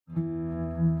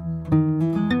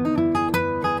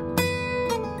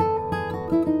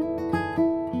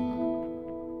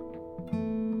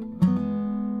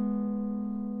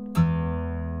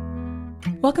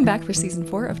Welcome back for Season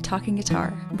 4 of Talking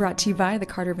Guitar, brought to you by the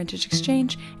Carter Vintage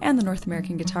Exchange and the North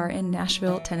American Guitar in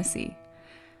Nashville, Tennessee.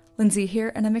 Lindsay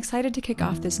here, and I'm excited to kick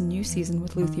off this new season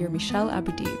with luthier Michel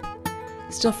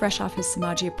Aboudib. Still fresh off his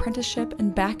Somogyi apprenticeship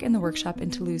and back in the workshop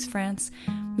in Toulouse, France,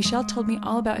 Michel told me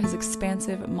all about his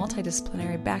expansive,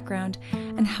 multidisciplinary background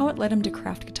and how it led him to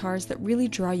craft guitars that really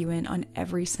draw you in on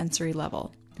every sensory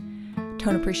level.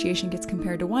 Tone appreciation gets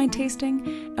compared to wine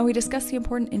tasting, and we discuss the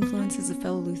important influences of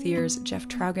fellow luthiers Jeff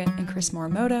Traugott and Chris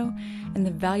Morimoto, and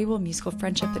the valuable musical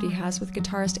friendship that he has with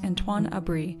guitarist Antoine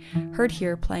Aubry, heard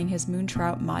here playing his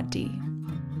Moontrout Mod D.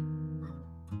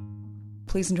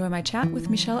 Please enjoy my chat with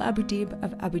Michel Aboudib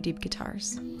of Aboudib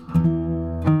Guitars.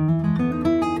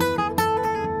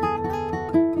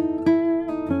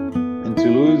 In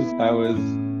Toulouse, I was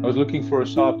looking for a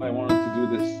shop. I wanted to do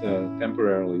this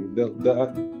temporarily.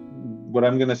 What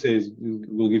I'm going to say is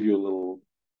will give you a little,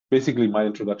 basically my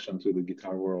introduction to the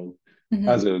guitar world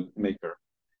as a maker.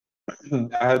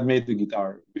 I had made the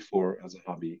guitar before as a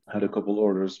hobby. I had a couple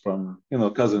orders from,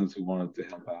 cousins who wanted to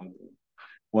help out.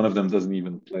 One of them doesn't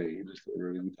even play, he just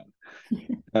ordered a guitar.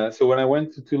 So when I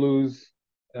went to Toulouse,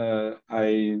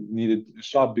 I needed a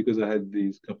shop because I had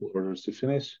these couple orders to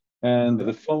finish. And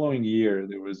the following year,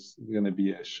 there was going to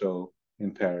be a show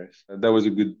in Paris. That was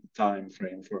a good time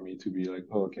frame for me to be like,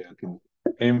 oh, okay, I can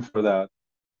aim for that,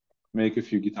 make a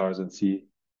few guitars and see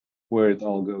where it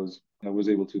all goes. I was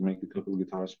able to make a couple of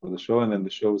guitars for the show, and then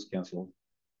the show was canceled.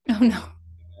 Oh, no.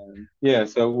 Yeah,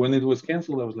 so when it was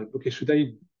canceled, I was like, okay, should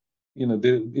I,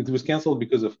 it was canceled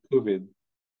because of COVID.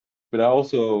 But I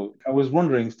was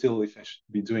wondering still if I should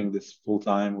be doing this full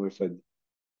time or if I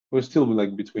was still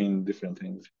like between different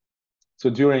things.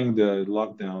 So during the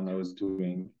lockdown, I was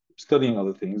studying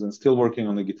other things and still working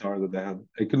on the guitar that I had.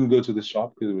 I couldn't go to the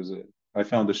shop because I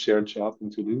found a shared shop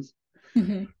in Toulouse,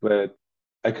 but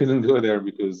I couldn't go there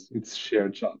because it's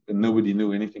shared shop and nobody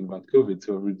knew anything about COVID.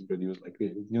 So everybody was like,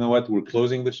 hey, you know what? We're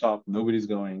closing the shop. Nobody's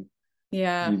going.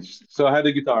 Yeah. So I had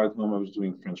a guitar at home. I was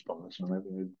doing French polish and I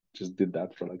just did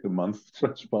that for like a month,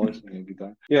 French polishing a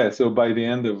guitar. Yeah. So by the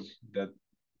end of that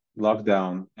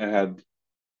lockdown, I had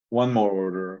one more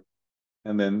order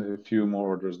and then a few more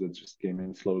orders that just came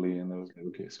in slowly. And I was like,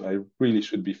 okay, so I really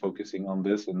should be focusing on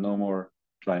this and no more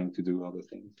trying to do other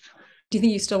things. Do you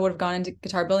think you still would have gone into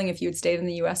guitar building if you had stayed in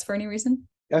the US for any reason?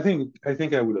 I think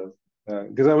I would have,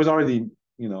 because I was already,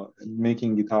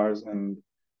 making guitars and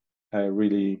I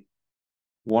really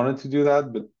wanted to do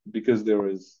that, but because there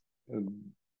was, it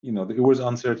was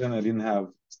uncertain. I didn't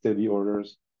have steady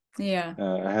orders. Yeah.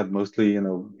 I had mostly,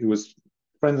 it was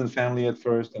friends and family at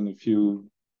first and a few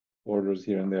orders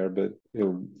here and there, but it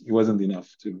wasn't enough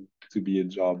to be a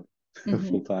job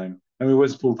full time. I mean, it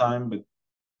was full time, but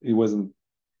it wasn't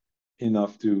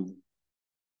enough to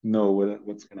know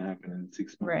what's going to happen in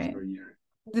 6 months or a year.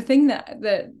 The thing that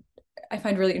I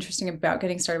find really interesting about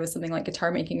getting started with something like guitar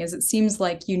making is it seems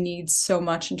like you need so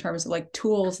much in terms of like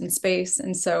tools and space,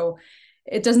 and so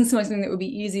it doesn't seem like something that would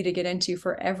be easy to get into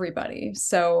for everybody.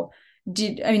 So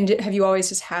have you always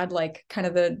just had like kind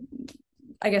of the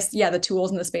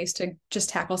tools and the space to just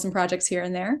tackle some projects here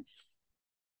and there?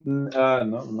 No,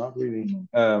 not really.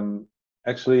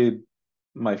 Actually,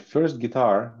 my first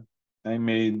guitar I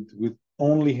made with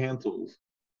only hand tools.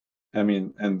 I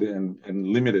mean, and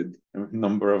limited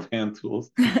number of hand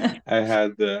tools. I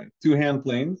had 2 hand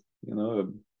planes,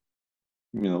 one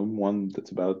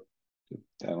that's about,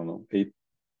 8-10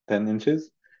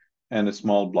 inches, and a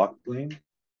small block plane,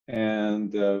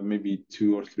 and maybe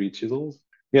 2 or 3 chisels.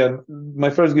 Yeah, my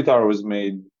first guitar was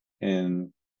made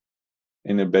in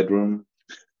a bedroom,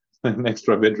 an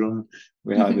extra bedroom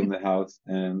we had in the house,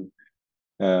 and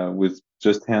with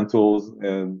just hand tools.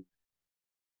 And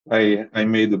I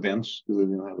made a bench because I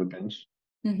didn't have a bench.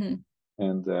 And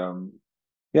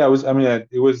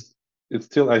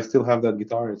I still have that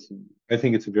guitar. I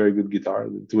think it's a very good guitar.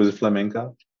 It was a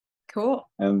flamenco. Cool.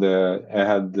 And I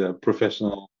had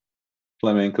professional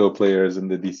flamenco players in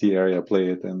the DC area play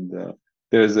it, and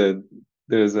there's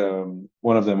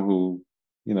one of them who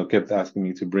kept asking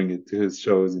me to bring it to his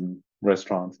shows in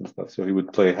restaurants and stuff, so he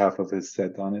would play half of his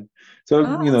set on it. So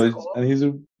cool. And he's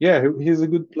a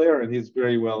good player and he's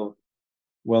very well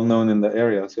known in the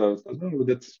area. So I was like, oh,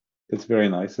 that's very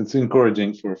nice. It's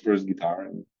encouraging for a first guitar,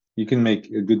 and you can make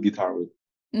a good guitar with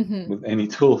any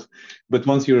tool. But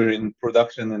once you're in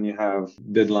production and you have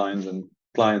deadlines and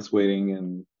clients waiting,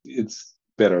 and it's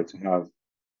better to have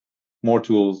more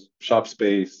tools, shop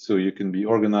space, so you can be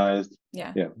organized.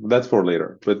 Yeah, that's for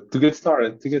later. But to get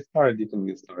started, you can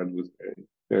get started with very,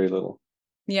 very little.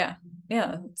 Yeah.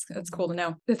 Yeah. That's cool to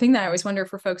know. The thing that I always wonder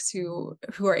for folks who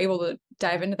are able to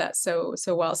dive into that so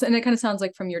well. So, and it kind of sounds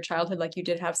like from your childhood, like you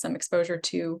did have some exposure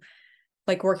to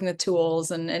like working with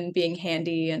tools and being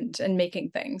handy and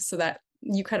making things, so that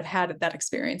you kind of had that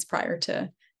experience prior to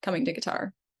coming to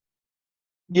guitar.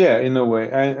 Yeah, in a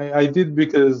way. I did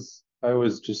because I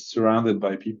was just surrounded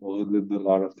by people who did a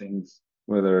lot of things,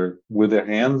 whether with their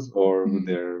hands or with Mhm.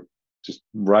 their just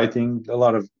writing. A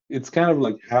lot of it's kind of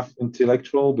like half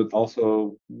intellectual, but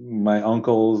also my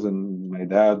uncles and my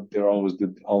dad, they always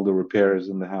did all the repairs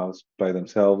in the house by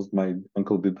themselves. My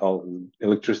uncle did all the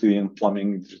electricity and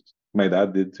plumbing. Just, my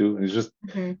dad did too. And it's just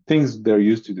Mhm. things they're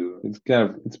used to do. It's kind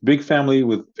of it's big family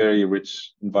with very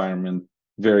rich environment,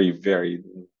 very varied.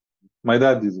 My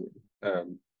dad is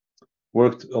um,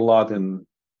 worked a lot in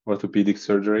orthopedic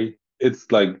surgery.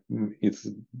 It's like it's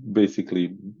basically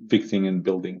fixing and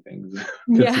building things.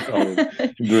 That's Yeah. all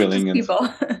it, drilling Just and people.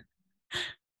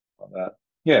 all that.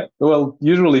 Yeah, well,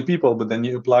 usually people, but then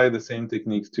you apply the same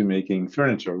techniques to making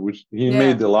furniture, which he Yeah.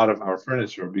 made a lot of our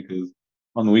furniture because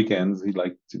on weekends he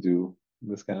liked to do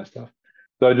this kind of stuff.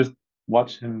 So I just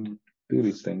watch him do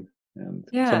these things, and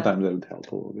Yeah. sometimes I would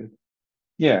help a little bit.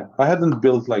 Yeah, I hadn't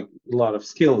built like a lot of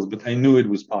skills, but I knew it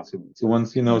was possible. So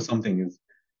once you know Mhm. something is,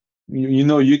 you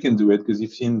know you can do it because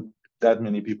you've seen that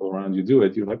many people around you do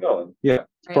it. You're like, oh yeah,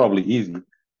 it's Right. probably easy.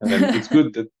 And then it's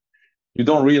good that you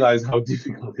don't realize how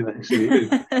difficult it actually is.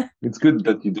 It's good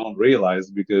that you don't realize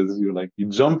because you're like you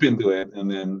jump into it, and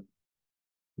then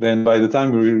by the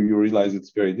time you realize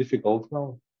it's very difficult,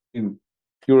 well,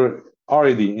 you're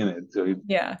already in it. So it's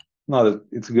Yeah. not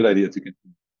it's a good idea to get.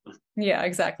 Yeah,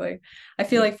 exactly. I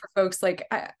feel Yeah. like for folks like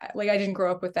I didn't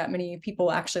grow up with that many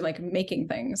people actually like making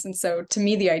things. And so to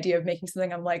me the idea of making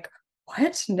something, I'm like,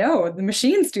 what? No, the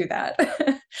machines do that.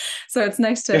 So it's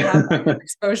nice to have that kind of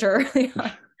exposure early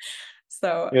on.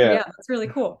 So Yeah, yeah, that's really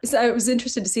cool. So I was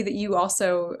interested to see that you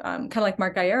also kind of like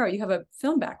Mark Gaiero, you have a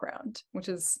film background, which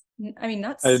is I mean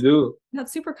I do. not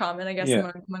super common, I guess,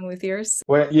 Yeah. among luthiers.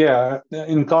 Well, yeah.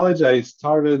 In college,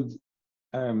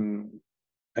 Um,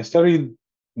 I studied,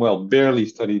 well, barely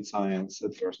studied science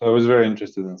at first. I was very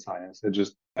interested in science.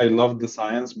 I loved the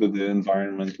science, but the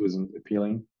environment wasn't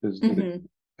appealing. Hmm.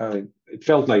 It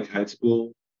felt like high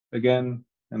school again,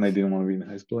 and I didn't want to be in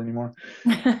high school anymore.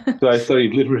 So I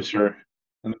studied literature,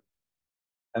 and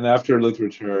and after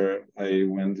literature, I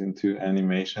went into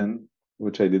animation,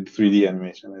 which I did 3D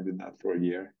animation. I did that for a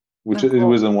year, which Oh, it cool.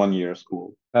 was a 1 year school.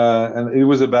 And it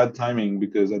was a bad timing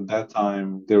because at that time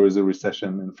there was a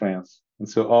recession in France. And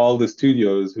so all the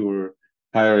studios who were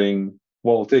hiring,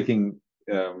 well, taking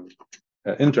um,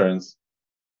 interns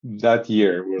that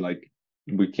year were like,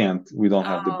 we don't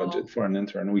have the Oh, budget for an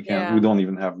intern. We yeah. don't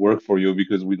even have work for you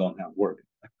because we don't have work.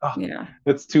 Like, oh, Yeah.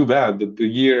 that's too bad. That the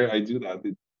year I do that,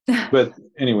 but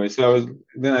anyway, so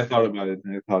then I thought about it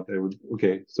and I thought I would,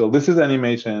 okay, so this is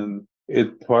animation.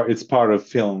 It's part of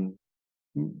film.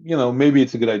 Maybe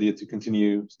it's a good idea to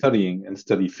continue studying and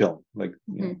study film, like,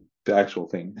 Mhm. the actual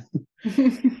thing.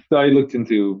 So I looked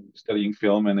into studying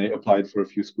film and I applied for a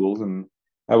few schools and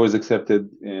I was accepted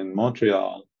in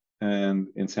Montreal and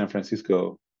in San Francisco.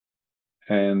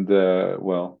 And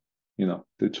well,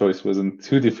 the choice wasn't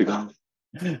too difficult.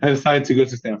 I decided to go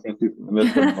to San Francisco, and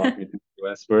that's what brought me to the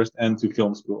US first and to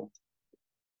film school.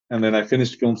 And then I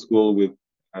finished film school with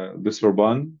the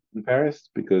Sorbonne in Paris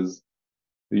because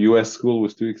the US school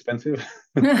was too expensive.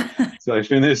 So I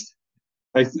finished.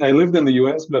 I lived in the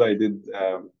US, but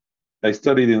I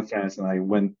studied in France and I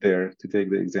went there to take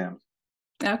the exams.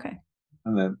 Okay.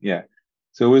 And then yeah,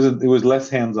 so it was less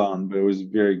hands-on, but it was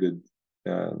very good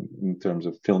in terms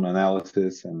of film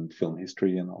analysis and film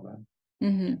history and all that.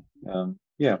 Hmm.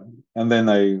 Yeah, and then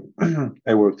I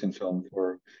I worked in film for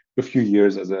a few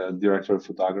years as a director of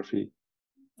photography.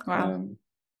 Wow. Um,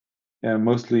 yeah,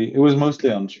 it was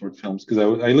mostly on short films because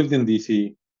I lived in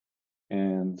DC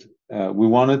and we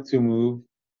wanted to move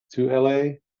to LA,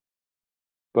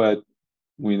 but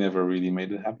we never really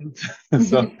made it happen.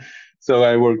 so Hmm. so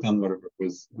I worked on whatever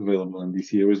was available in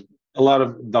DC. It was a lot of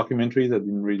documentaries. I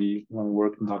didn't really want to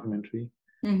work in documentary,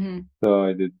 Hmm. so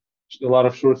I did a lot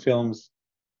of short films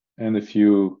and a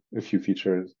few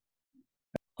features.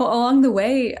 Well, along the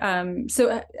way, so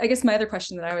I guess my other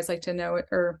question that I always like to know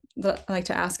or that I like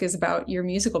to ask is about your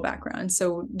musical background.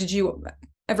 So, did you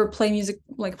ever play music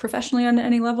like professionally on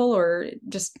any level or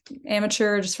just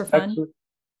amateur, just for fun? Actually,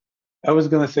 I was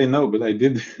gonna say no, but I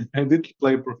did. I did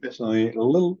play professionally a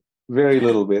little, very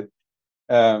little bit.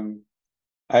 Um,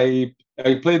 I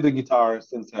played the guitar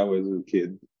since I was a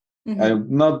kid. I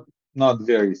Hmm. not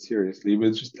very seriously,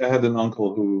 but just I had an uncle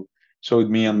who showed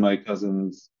me and my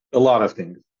cousins a lot of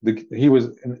things. He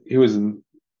was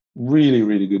really,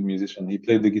 really good musician. He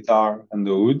played the guitar and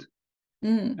the oud.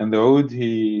 Mm. And the oud,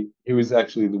 he was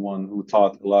actually the one who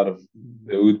taught a lot of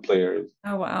the oud players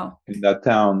Oh, wow. in that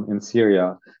town in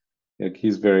Syria. Like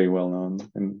he's very well known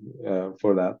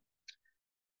for that.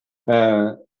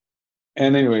 Uh,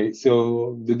 and anyway,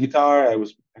 so the guitar, I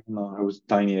don't know, I was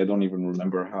tiny. I don't even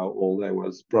remember how old I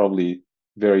was. Probably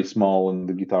very small, and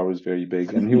the guitar was very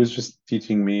big. And he was just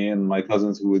teaching me and my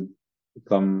cousins who would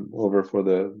come over for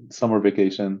the summer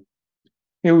vacation.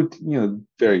 He would,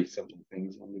 very simple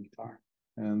things on the guitar.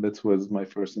 And that was my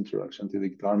first introduction to the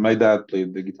guitar. My dad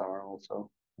played the guitar also,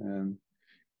 and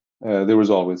there was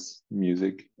always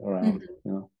music around.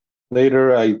 Mhm.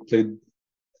 Later, I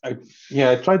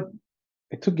yeah,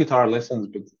 I took guitar lessons,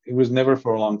 but it was never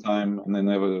for a long time, and I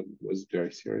never was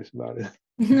very serious about it.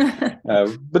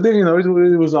 But then,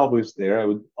 it was always there. I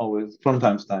would always, from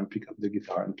time to time, pick up the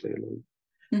guitar and play a little.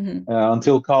 Mhm.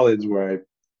 Until college, where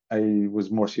I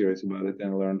was more serious about it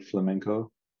and learned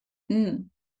flamenco. Mm.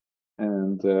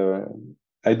 And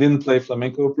I didn't play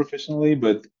flamenco professionally,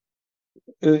 but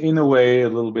in a way, a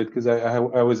little bit, because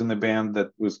I was in a band that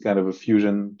was kind of a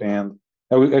fusion band.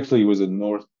 Actually, it was a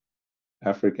North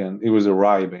African. It was a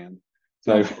Rai band.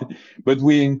 So, Oh, cool. but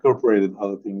we incorporated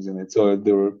other things in it. So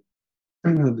there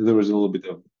was a little bit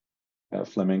of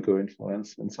flamenco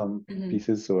influence in some Mhm.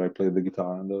 pieces. So I played the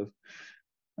guitar on those.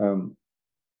 Um,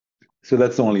 so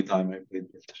that's the only time I played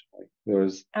professionally. There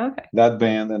was Okay. that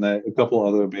band and a couple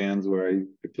other bands where I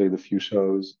played a few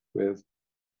shows with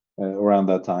around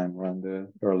that time, around the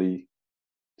early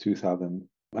 2000.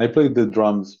 I played the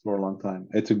drums for a long time.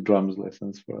 I took drums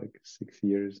lessons for like 6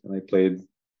 years, and I played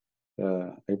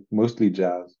mostly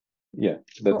jazz. Yeah,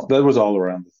 Cool. that was all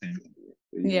around the same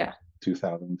year, Yeah.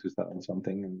 2000, 2000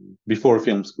 something. And before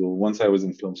film school, once I was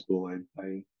in film school,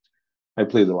 I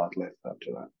played a lot less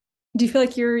after that. Do you feel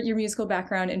like your musical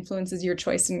background influences your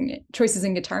choices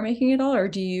in guitar making at all, or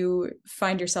do you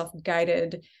find yourself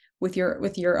guided with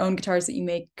your own guitars that you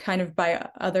make kind of by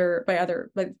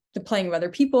like the playing of other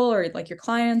people or like your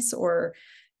clients or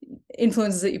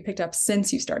influences that you picked up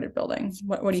since you started building?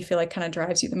 What do you feel like kind of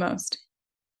drives you the most?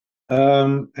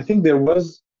 I think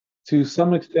to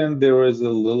some extent, there was a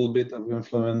little bit of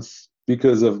influence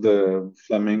because of the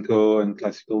flamenco and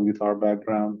classical guitar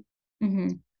background. Hmm.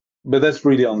 But that's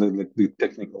really on the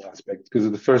technical aspect because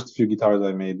the first few guitars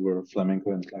I made were flamenco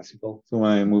and classical. So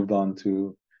when I moved on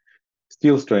to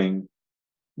steel string,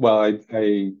 well,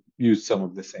 I used some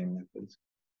of the same methods.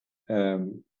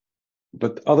 Um,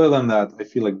 but other than that, I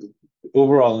feel like the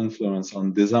overall influence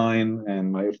on design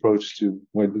and my approach to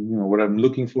what I'm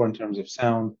looking for in terms of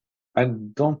sound, I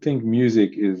don't think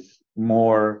music is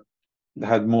more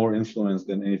had more influence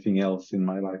than anything else in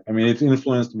my life. I mean, it's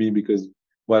influenced me because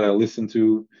what I listen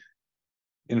to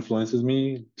influences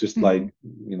me, just like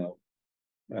Hmm. you know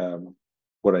um,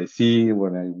 what I see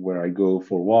where I go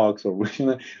for walks or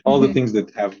all the Hmm. things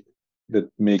that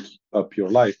make up your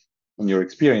life and your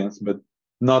experience, but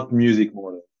not music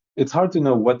more. It's hard to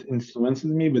know what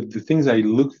influences me, but the things I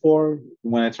look for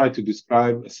when I try to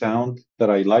describe a sound that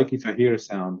I like, if I hear a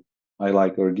sound I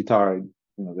like or a guitar,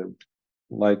 that I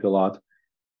like a lot,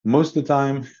 most of the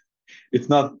time it's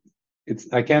not. It's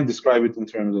I can't describe it in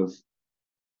terms of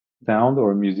sound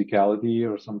or musicality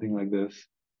or something like this.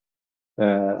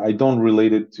 I don't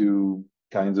relate it to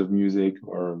kinds of music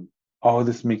or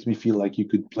this makes me feel like you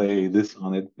could play this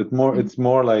on it, but it's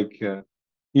more like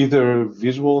either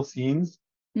visual scenes,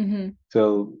 Hmm.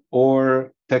 so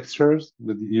or textures,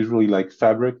 but usually like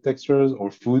fabric textures or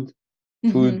food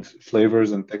Hmm. flavors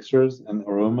and textures and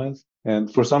aromas. And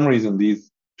for some reason, these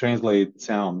translate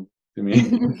sound to me.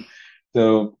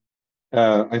 So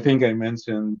I think I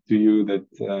mentioned to you that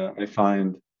I find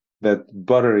that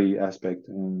buttery aspect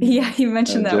in Yeah, you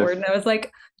mentioned that Jeff word, and I was like,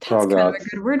 that's kind of a Traugott's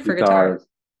good word for guitar.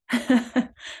 guitars.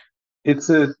 It's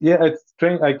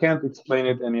strange. I can't explain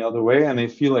it any other way. And I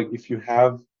feel like if you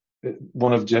have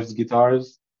one of Jeff's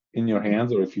guitars in your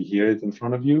hands, or if you hear it in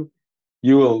front of you,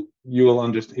 you will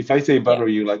understand. If I say Yeah.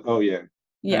 buttery, you're like, oh yeah, I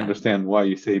Yeah. understand why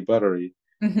you say buttery.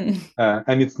 Hmm.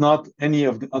 And it's not any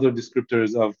of the other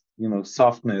descriptors of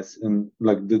softness and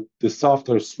like the soft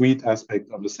or sweet aspect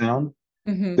of the sound.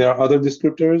 Hmm. There are other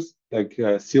descriptors like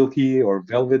silky or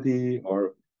velvety or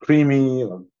creamy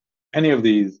or any of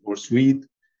these or sweet,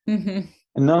 Hmm.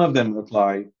 and none of them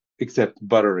apply except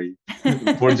buttery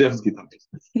for Jeff's guitars.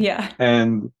 Yeah.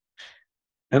 And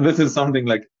and this is something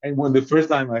like when the first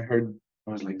time I heard,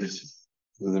 I was like, this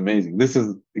is amazing. This is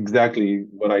exactly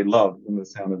what I love in the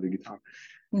sound of the guitar.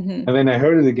 Hmm. And then I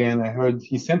heard it again. I heard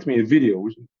he sent me a video,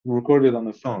 which recorded on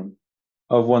the phone,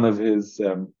 of one of his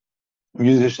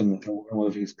musicians, one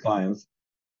of his clients,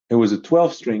 it was a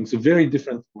 12 string, so very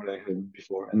different from what I had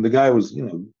before. And the guy was,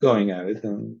 going at it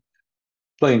and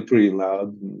playing pretty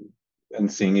loud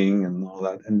and singing and all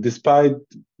that. And despite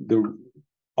the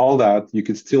all that, you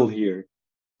could still hear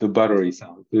the buttery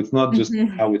sound. So it's not just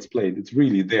Mm-hmm. how it's played; it's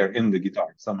really there in the guitar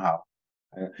somehow.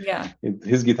 Yeah.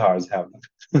 His guitars have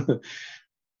that.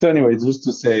 So anyway, just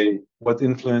to say what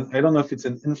influence. I don't know if it's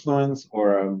an influence or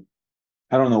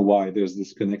I don't know why there's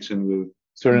this connection with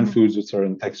certain Mm-hmm. foods with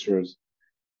certain textures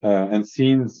and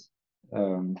scenes,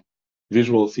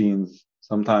 visual scenes.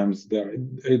 Sometimes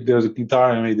there's a guitar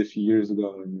I made a few years ago,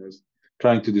 and I was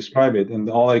trying to describe it, and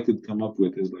all I could come up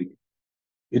with is like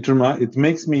it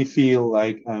makes me feel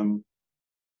like I'm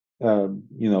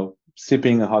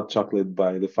sipping a hot chocolate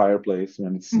by the fireplace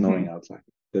when it's snowing Mm-hmm. outside.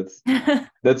 That's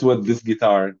that's what this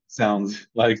guitar sounds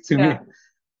like to me. Yeah.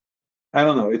 I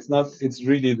don't know. It's not. It's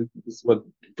really. It's what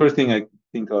first thing I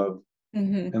think of,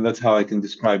 Mm-hmm. and that's how I can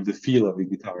describe the feel of a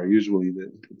guitar. Usually,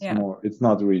 it's Yeah. more. It's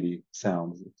not really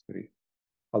sounds. It's really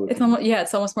other It's things. almost, yeah,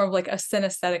 it's almost more of like a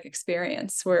synesthetic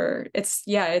experience where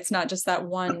it's not just that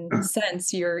one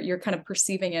sense. You're kind of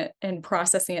perceiving it and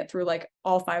processing it through like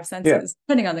all five Yeah. senses,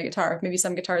 depending on the guitar. Maybe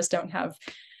some guitars don't have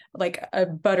like a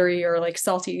buttery or like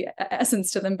salty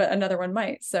essence to them, but another one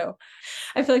might. So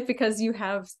I feel like because you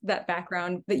have that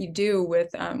background that you do with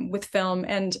film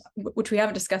and which we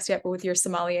haven't discussed yet, but with your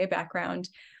sommelier background,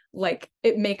 like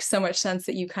it makes so much sense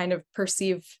that you kind of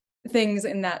perceive things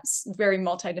in that very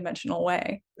multidimensional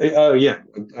way. Oh yeah.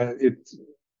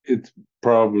 It's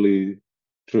probably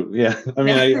true. Yeah. I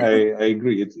mean, Yeah. I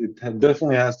agree. It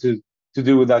definitely has to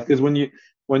do with that because when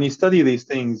you study these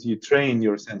things, you train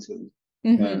your senses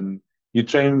Mm-hmm. and you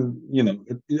train.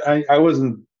 I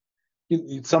wasn't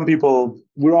some people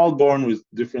we're all born with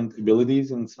different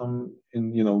abilities and some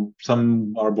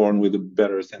are born with a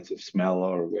better sense of smell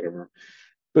or whatever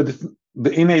but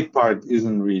the innate part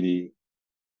isn't really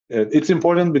it's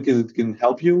important because it can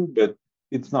help you but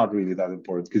it's not really that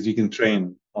important because you can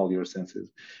train all your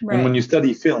senses and when Right. you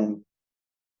study film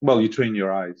well you train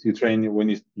your eyes you train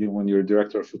when you're a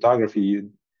director of photography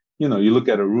you look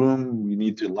at a room you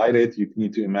need to light it you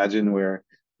need to imagine where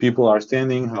people are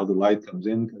standing how the light comes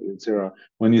in etc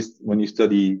when you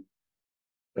study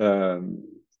um,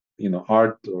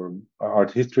 art or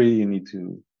art history you need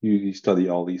to you study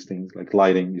all these things like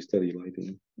lighting you study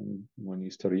lighting when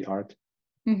you study art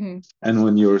Mm-hmm. and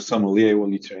when you're sommelier well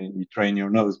you train your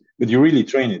nose but you really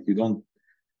train it you don't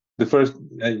the first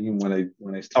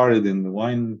when I started in the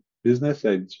wine business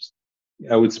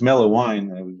I would smell a wine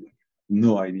I would have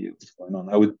no idea what's going on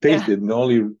I would taste Yeah. it and the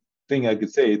only thing I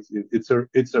could say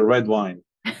it's a red wine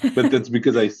but that's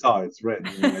because I saw it's red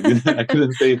I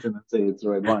couldn't taste it and say it's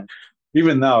red wine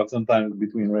even now sometimes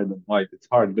between red and white it's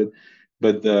hard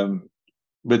but um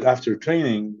but after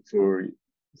training for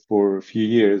a few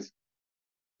years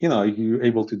you're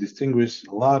able to distinguish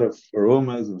a lot of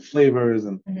aromas and flavors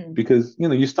and Mm-hmm. because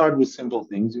you start with simple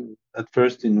things at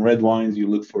first in red wines you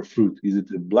look for fruit is it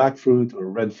a black fruit or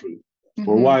red fruit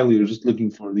for a Mm-hmm. while you're just looking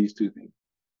for these two things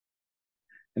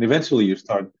and eventually you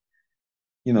start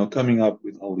coming up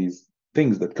with all these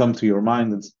things that come to your mind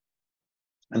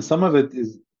and some of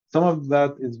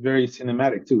that is very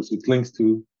cinematic too so it links to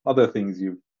other things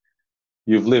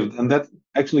you've lived and that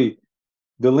actually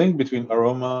the link between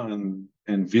aroma and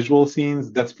visual scenes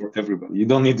that's for everybody you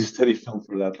don't need to study film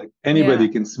for that like anybody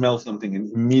Yeah. can smell something and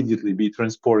immediately be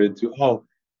transported to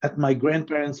at my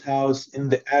grandparents house in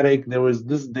the attic there was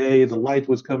this day the light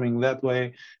was coming that way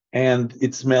and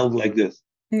it smelled like this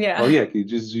well Yeah. yeah you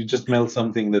just smell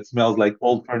something that smells like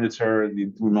old furniture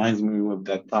it reminds me of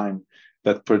that time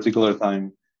that particular time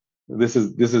this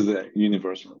is a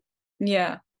universal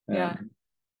Yeah. Yeah. um,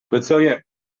 but so yeah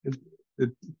it,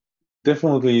 it,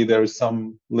 definitely there's some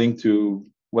link to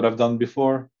what I've done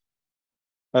before.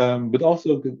 But also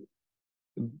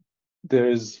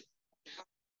there's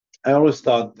I always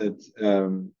thought that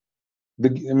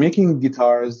the making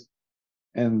guitars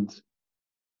and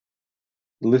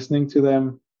listening to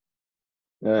them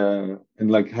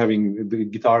and like having the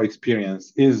guitar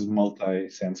experience is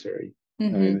multi-sensory. I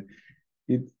Mm-hmm. mean,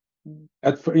 it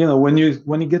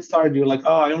when you get started, you're like,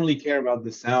 oh, I only care about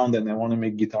the sound and I want to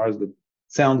make guitars that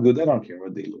sound good. I don't care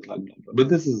what they look like. But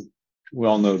this is we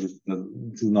all know this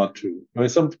is not true. I mean,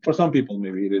 for some people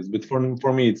maybe it is, but for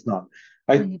me it's not.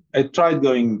 I Mm-hmm. I tried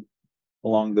going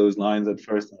along those lines at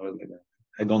first. And I was like,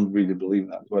 I don't really believe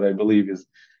that. What I believe is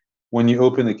when you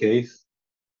open a case,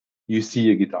 you see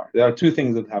a guitar. There are two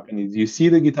things that happen: is you see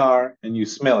the guitar and you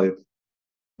smell it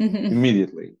Mm-hmm.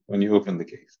 immediately when you open the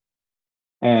case.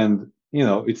 And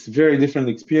it's a very different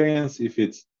experience if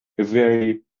it's a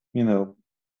very you know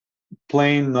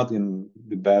plain, not in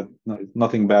the bad,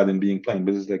 nothing bad in being plain,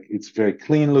 but it's very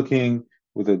clean looking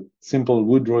with a simple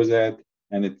wood rosette,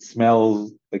 and it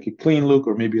smells like a clean look,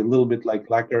 or maybe a little bit like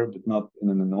lacquer, but not in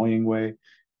an annoying way.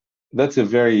 That's a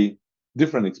very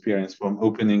different experience from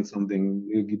opening something.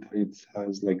 It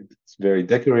has like it's very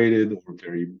decorated or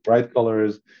very bright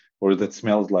colors, or that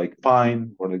smells like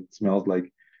pine, or it smells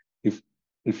like if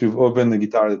if you've opened a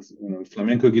guitar that's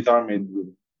flamenco guitar made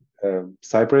with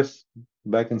cypress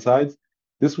back inside,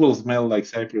 this will smell like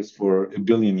cypress for a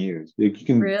billion years. Like you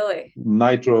can Really?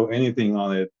 nitro anything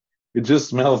on it, it just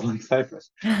smells like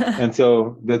cypress. And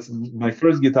so that's my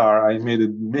first guitar. I made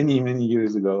it many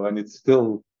years ago, and it's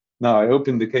still now. I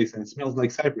opened the case and it smells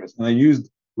like cypress. And I used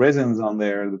resins on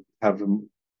there that have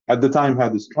at the time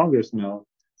had a stronger smell,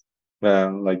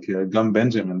 like gum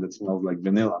Benjamin that smells like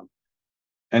vanilla.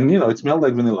 And it smelled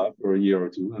like vanilla for a year or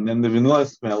two, and then the vanilla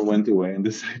smell went away, and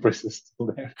the cypress is still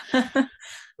there.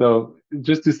 So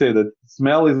just to say that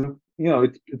smell is,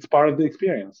 it's part of the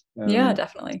experience. Yeah,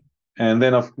 definitely. And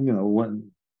then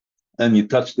when and you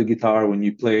touch the guitar, when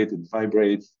you play it, it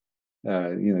vibrates.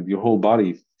 Your whole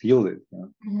body feels it.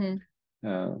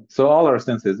 So all our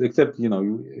senses, except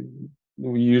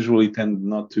we usually tend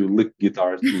not to lick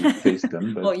guitars to taste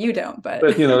them, Well, you don't, but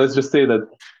but let's just say that.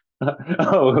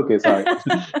 Oh, okay, sorry.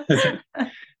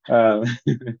 uh,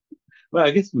 well, I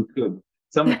guess we could.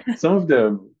 Some of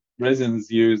the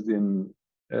resins used in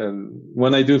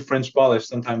when I do French polish,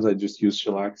 sometimes I just use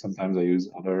shellac, sometimes I use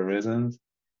other resins,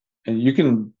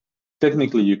 and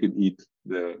technically you could eat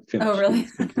the Oh, finish because really?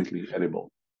 it's completely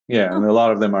edible. Yeah, and a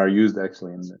lot of them are used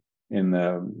actually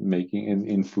in making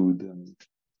in food and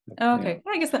Oh, okay.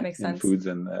 I guess that makes in sense. foods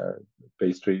and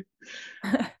pastry.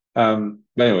 But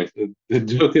anyway, the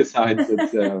joke aside,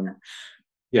 that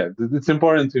yeah, it's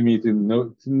important to me to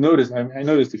notice. I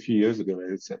noticed a few years ago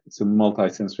that it's a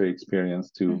multi-sensory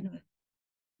experience to Mhm.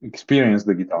 experience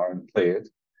the guitar and play it,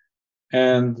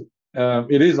 and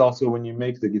it is also when you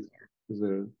make the guitar,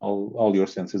 because all your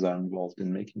senses are involved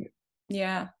in making it.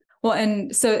 Yeah. Well,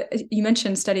 and so you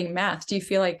mentioned studying math. Do you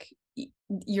feel like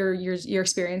your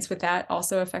experience with that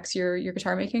also affects your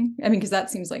guitar making? I mean, because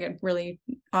that seems like a really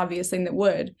obvious thing that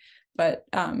would. But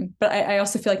I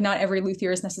also feel like not every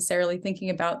luthier is necessarily thinking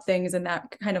about things in that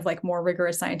kind of like more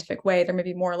rigorous scientific way. They're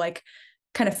maybe more like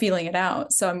kind of feeling it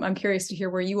out. So I'm curious to hear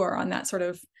where you are on that sort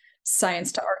of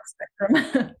science to art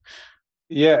spectrum.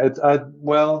 Yeah,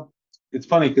 well, it's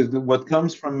funny because what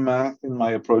comes from math in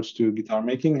my approach to guitar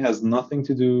making has nothing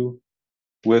to do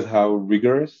with how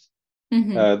rigorous.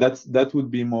 Hmm. That would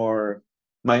be more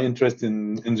my interest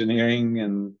in engineering,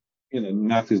 and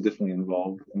math is definitely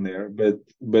involved in there.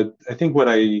 But I think what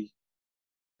I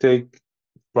take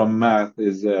from math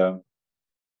is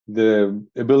the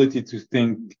ability to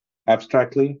think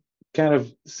abstractly, kind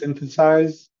of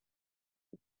synthesize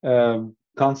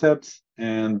concepts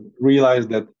and realize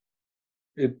that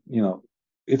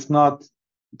it's not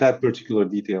that particular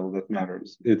detail that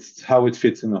matters. It's how it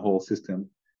fits in the whole system.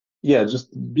 Yeah, just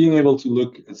being able to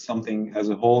look at something as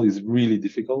a whole is really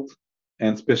difficult.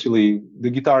 And especially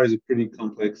the guitar is a pretty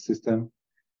complex system.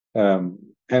 And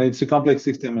it's a complex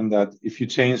system in that if you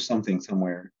change something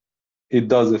somewhere, it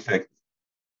does affect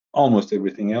almost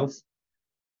everything else.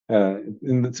 So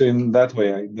in that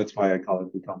way, that's why I call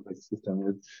it the complex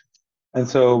system. And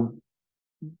so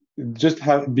just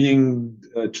being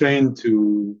trained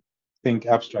to think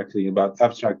abstractly about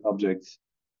abstract objects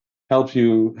helps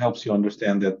you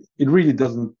understand that it really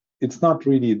doesn't. It's not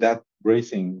really that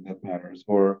bracing that matters,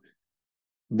 or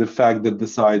the fact that the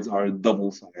sides are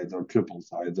double sides or triple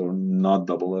sides or not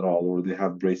double at all, or they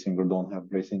have bracing or don't have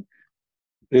bracing.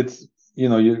 It's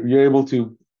you're able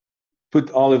to put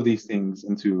all of these things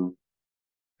into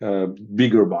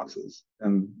bigger boxes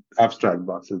and abstract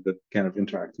boxes that kind of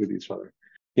interact with each other.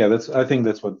 Yeah, I think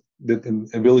that's what the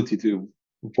ability to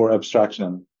for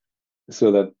abstraction,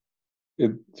 so that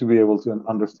to be able to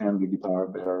understand the guitar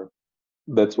better.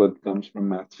 That's what comes from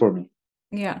math for me.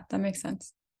 Yeah, that makes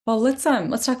sense. Well, let's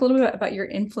talk a little bit about your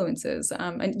influences.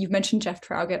 And you've mentioned Jeff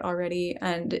Traugott already,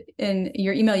 and in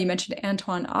your email you mentioned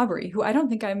Antoine Aubry, who I don't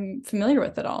think I'm familiar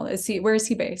with at all. Where is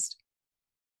he based?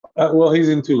 Well, he's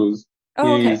in Toulouse.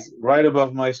 Oh, okay. He's right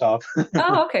above my shop.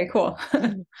 Oh, okay, cool.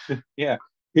 Yeah,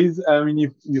 he's. I mean,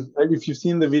 if you've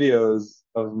seen the videos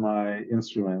of my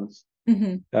instruments,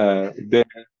 Hmm. they're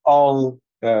all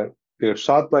they're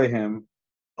shot by him.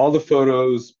 All the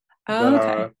photos that Oh, okay.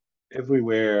 are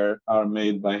everywhere are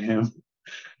made by him,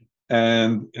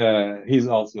 and he's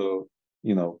also,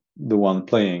 the one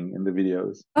playing in the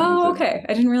videos. And he's Oh, a okay.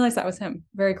 I didn't realize that was him.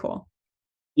 Very cool.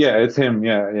 Yeah, it's him.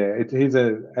 Yeah, yeah.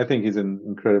 I think he's an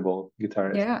incredible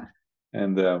guitarist, Yeah.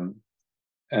 and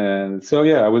And so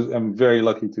yeah, I'm very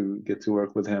lucky to get to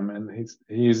work with him, and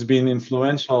he's been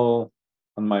influential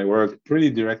on my work pretty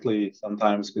directly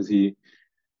sometimes because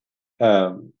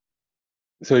um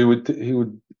so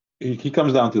he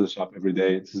comes down to the shop every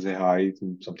day to say hi.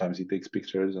 Sometimes he takes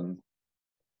pictures,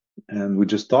 and we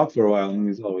just talk for a while, and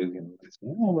he's always,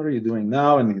 oh, what are you doing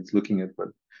now? And he's looking at what,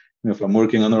 if I'm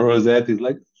working on a rosette, he's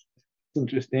like,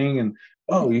 interesting, and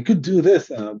oh, you could do this,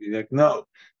 and I'll be like, no,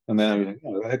 and then I'll be like,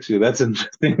 oh, actually that's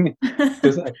interesting.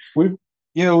 Because we've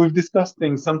discussed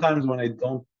things sometimes when I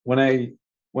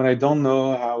don't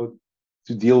know how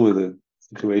to deal with a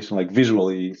situation, like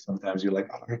visually. Sometimes you're like,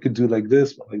 oh, I could do like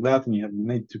this or like that, and you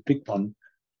need to pick one.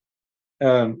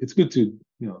 It's good to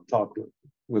talk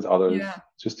with others Yeah.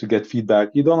 just to get feedback.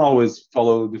 You don't always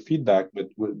follow the feedback,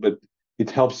 but it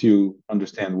helps you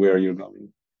understand where you're going.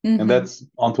 And Mm-hmm. that's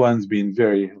Antoine's been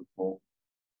very helpful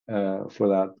for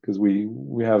that, because we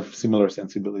have similar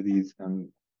sensibilities, and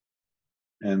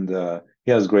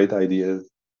he has great ideas,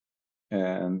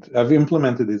 and I've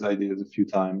implemented his ideas a few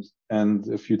times, and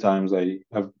a few times I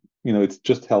have, it's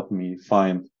just helped me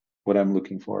find what I'm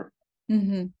looking for.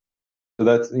 Mm-hmm. So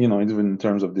that's, even in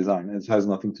terms of design, it has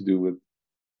nothing to do with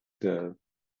the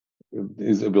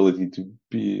his ability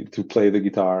to play the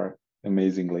guitar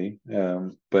amazingly,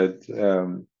 but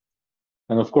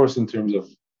and of course in terms of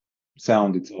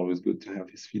sound, it's always good to have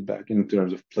his feedback in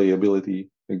terms of playability.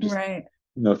 Like, just, Right.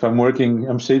 if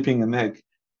I'm shaping a neck,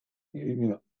 you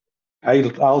know,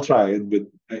 I'll try it, but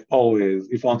I always,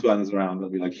 if Antoine is around, I'll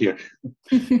be like, here,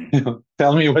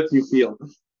 tell me what you feel,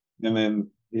 and then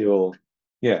he'll,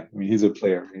 yeah, I mean, he's a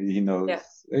player. He Yeah. knows.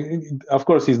 Of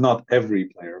course, he's not every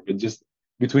player, but just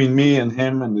between me and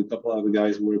him and a couple other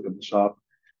guys who work at the shop,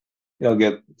 he'll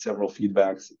get several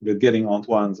feedbacks. But getting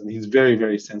Antoine's, and he's very,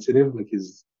 very sensitive. Like,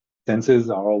 his senses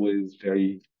are always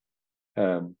very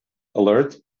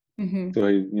alert. Mm-hmm. So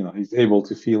he's able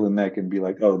to feel the neck and be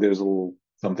like, oh, there's a little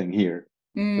something here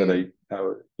that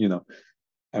Mm.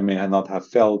 I may not have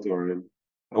felt,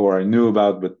 or I knew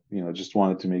about, but just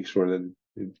wanted to make sure that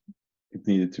it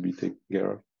needed to be taken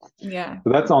care of. Yeah. So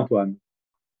that's Antoine.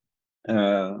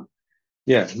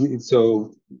 Yeah.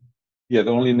 So yeah,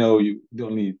 the only,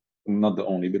 not the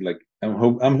only, but like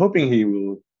I'm hoping he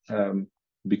will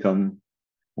become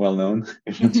well known Mm-hmm.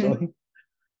 eventually,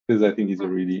 because I think he's a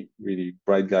really, really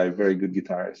bright guy, very good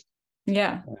guitarist,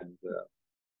 Yeah. and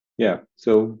yeah.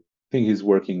 So I think he's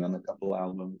working on a couple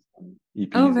albums, on Oh,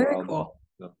 EPs or very albums. cool.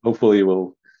 So hopefully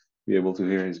we'll be able to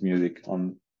hear his music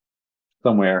on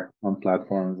somewhere on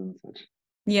platforms and such.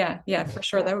 Yeah, yeah, for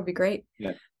sure. That would be great.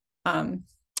 Yeah. Um,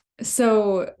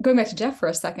 so going back to Jeff for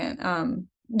a second,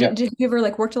 Yeah. did you ever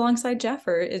like worked alongside Jeff,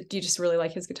 or do you just really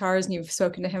like his guitars and you've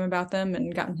spoken to him about them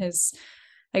and gotten his,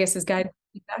 I guess, his guide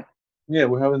feedback? Yeah,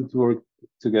 we haven't worked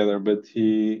together, but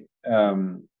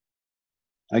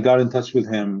I got in touch with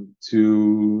him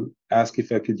to ask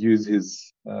if I could use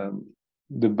his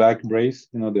the back brace.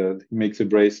 He makes a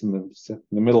brace in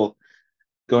the middle,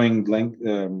 going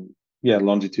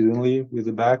longitudinally with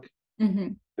the back, Hmm.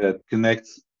 that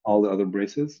connects all the other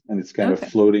braces, and it's kind of Okay.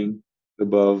 floating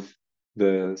above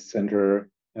the center,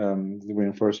 the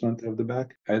reinforcement of the back.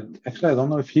 I don't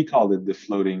know if he called it the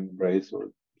floating brace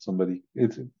or somebody.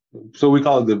 So we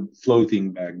call it the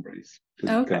floating back brace, because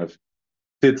it kind Okay. of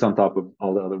sits on top of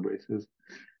all the other braces.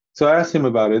 So I asked him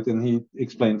about it, and he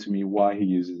explained to me why he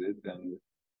uses it,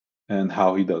 and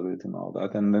how he does it and all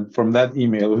that. And then from that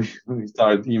email, we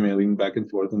started emailing back and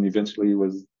forth, and eventually it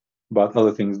was about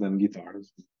other things than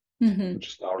guitars, Hmm.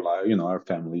 just our life, our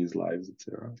families' lives,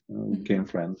 etc. We Hmm. became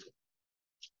friends.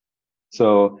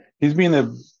 So he's been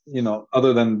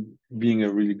other than being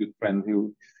a really good friend,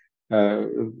 uh,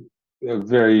 a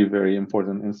very, very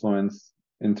important influence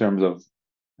in terms of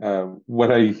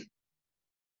what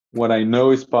I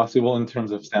know is possible in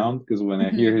terms of sound. Because when I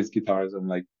hear Hmm. his guitars, I'm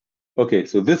like, okay,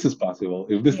 so this is possible.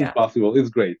 If this is Yeah. possible, it's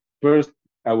great. First,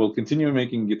 I will continue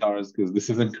making guitars, because this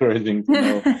is encouraging to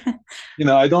know.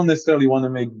 I don't necessarily want to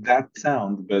make that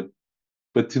sound,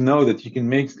 but to know that you can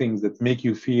make things that make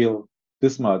you feel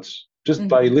this much just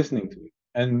by Hmm. listening to it,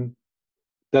 and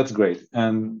that's great.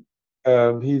 And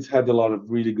he's had a lot of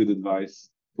really good advice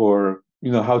for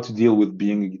how to deal with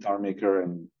being a guitar maker,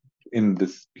 and in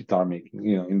this guitar making,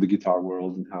 in the guitar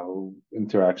world, and how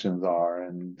interactions are,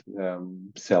 and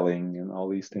selling, and all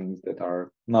these things that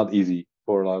are not easy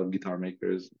for a lot of guitar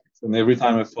makers. And every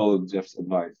time I followed Jeff's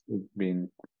advice, it's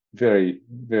been very,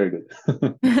 very good.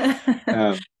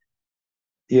 um,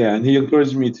 yeah, and he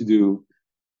encouraged me to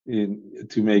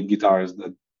make guitars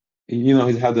that,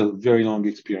 he's had a very long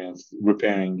experience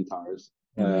repairing guitars,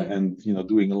 Hmm. and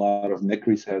doing a lot of neck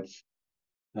resets,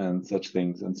 and such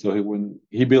things. And so when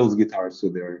he builds guitars, so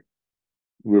they're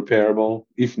repairable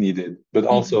if needed, but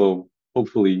also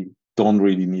hopefully don't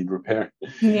really need repair.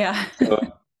 Yeah. So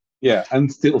yeah,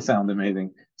 and still sound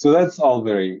amazing. So that's all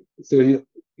very. So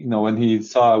when he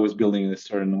saw I was building in a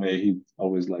certain way, he'd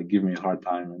always like give me a hard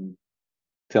time and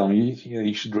tell me,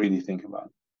 you should really think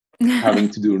about having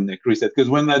to do a neck reset, because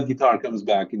when that guitar comes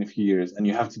back in a few years and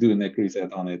you have to do a neck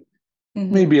reset on it,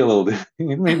 maybe a little bit,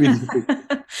 it may be difficult.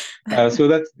 So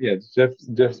that's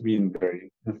Jeff's been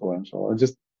very influential, and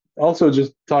just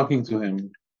talking to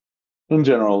him in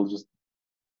general, just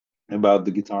about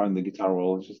the guitar and the guitar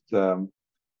world, just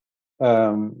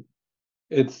um,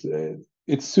 it's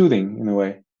it's soothing in a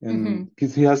way, and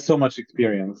because he has so much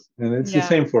experience, and it's the Yeah.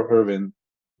 same for Ervin.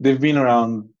 They've been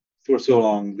around for so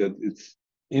long that it's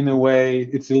in a way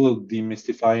it's a little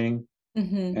demystifying,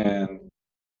 and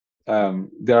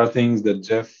there are things that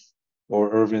Jeff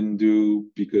or Ervin do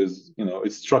because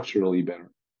it's structurally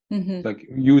better. Like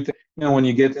when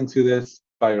you get into this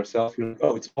by yourself, you're like,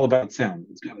 oh, it's all about sound.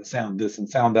 It's got to sound this and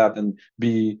sound that and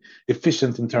be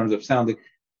efficient in terms of sounding.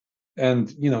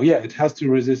 And yeah, it has to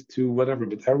resist to whatever,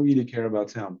 but I really care about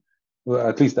sound. Well,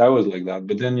 at least I was like that.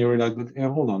 But then you were like, but yeah,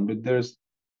 hold on, but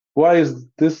why is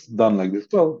this done like this?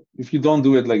 Well, if you don't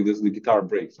do it like this, the guitar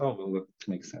breaks. Oh, well, that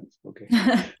makes sense. Okay.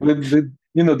 But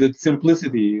the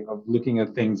simplicity of looking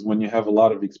at things when you have a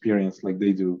lot of experience like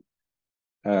they do,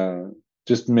 uh,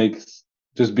 just makes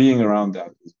just being around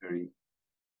that is very,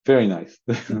 very nice.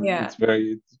 Yeah.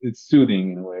 It's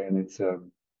soothing in a way, and it's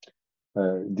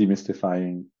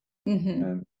demystifying,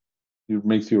 and it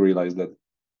makes you realize that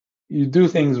you do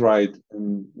things right,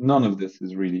 and none of this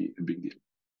is really a big deal.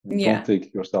 Don't Yeah.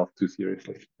 take yourself too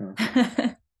seriously.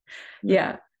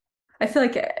 Yeah. I feel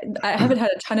like I haven't had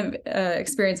a ton of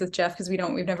experience with Jeff because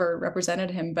we've never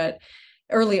represented him, but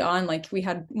early on, like we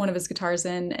had one of his guitars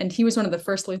in, and he was one of the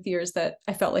first luthiers that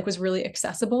I felt like was really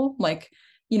accessible. Like,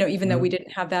 even though we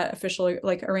didn't have that official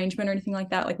like arrangement or anything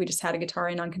like that, like we just had a guitar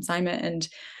in on consignment, and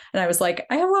I was like,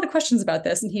 I have a lot of questions about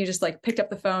this, and he just like picked up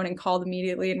the phone and called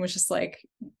immediately and was just like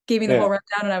gave me the whole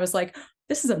rundown, and I was like,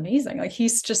 this is amazing. Like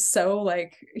he's just so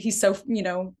like he's so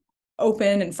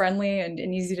open and friendly and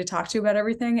easy to talk to about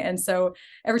everything. And so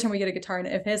every time we get a guitar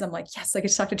of his, I'm like, yes, I get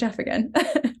to talk to Jeff again.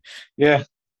 Yeah,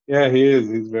 yeah, he is.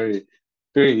 He's very,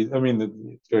 very. I mean,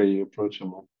 it's very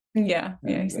approachable, Yeah,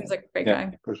 he and seems like a great yeah,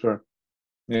 guy. for sure.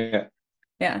 Yeah.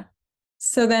 Yeah.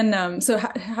 So then,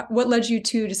 what led you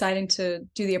to deciding to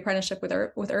do the apprenticeship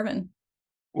with Ervin?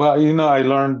 Well, I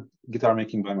learned guitar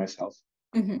making by myself,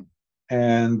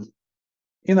 and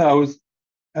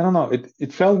I don't know,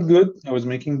 it felt good. I was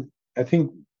making, I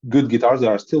think, good guitars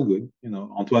are still good.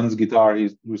 Antoine's guitar,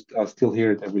 I still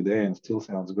hear it every day and still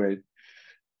sounds great.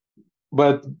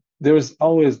 But there's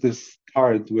always this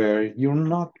part where you're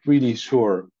not really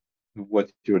sure of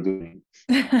what you're doing.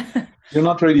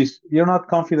 You're not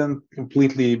confident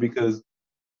completely because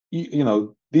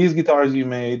these guitars you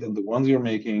made and the ones you're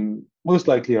making most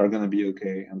likely are going to be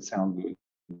okay and sound good.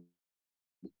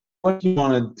 But you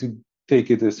wanted to take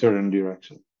it a certain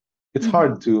direction. It's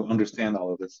hard to understand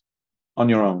all of this on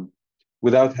your own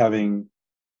without having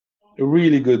a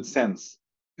really good sense.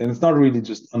 And it's not really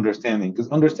just understanding, because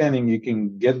understanding, you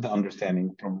can get the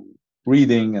understanding from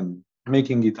reading and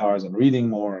making guitars and reading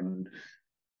more,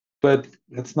 but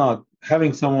it's not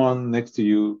having someone next to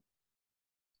you,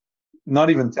 not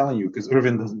even telling you, because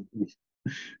Irvin doesn't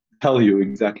tell you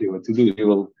exactly what to do. He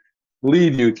will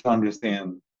lead you to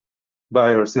understand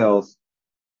by yourself.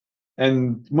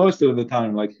 And most of the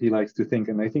time, like he likes to think,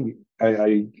 and I think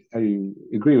I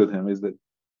agree with him, is that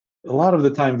a lot of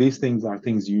the time these things are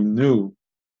things you knew,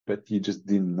 but you just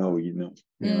didn't know you know.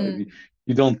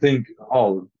 You don't think,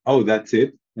 oh, that's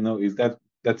it. Is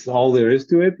that's all there is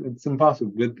to it? It's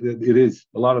impossible, but it is.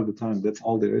 A lot of the time, that's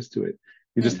all there is to it.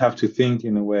 You just have to think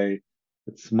in a way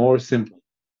that's more simple.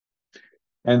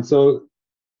 And so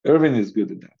Irvin is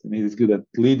good at that, and he's good at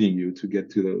leading you to get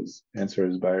to those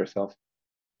answers by yourself.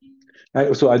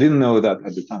 So I didn't know that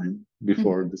at the time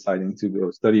before deciding to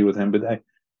go study with him, but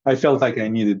I felt like I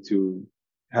needed to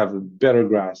have a better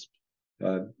grasp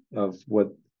of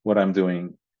what I'm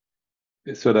doing,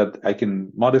 so that I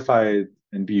can modify it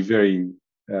and be very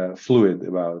fluid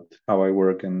about how I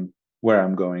work and where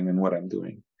I'm going and what I'm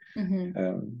doing.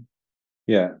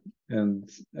 Yeah,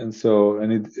 and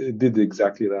it did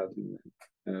exactly that.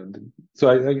 So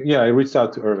I reached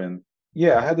out to Irvin.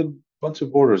 Yeah, I had a bunch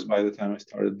of orders by the time I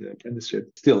started the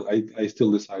apprenticeship. Still, I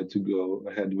still decided to go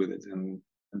ahead with it and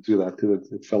do that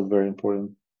because it felt very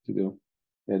important to do.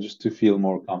 Yeah, just to feel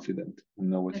more confident and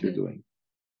know what you're doing,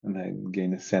 and I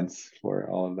gain a sense for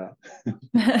all of that.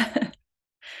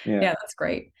 Yeah, Yeah. that's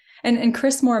great. And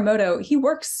Chris Morimoto, he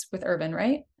works with Ervin,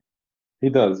 right? He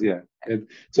does, yeah.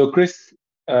 So Chris,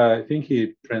 I think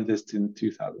he apprenticed in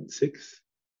 2006,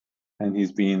 and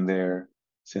he's been there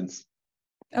since.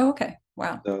 Oh, okay.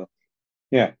 Wow. So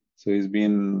yeah, so he's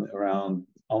been around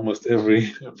almost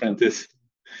every apprentice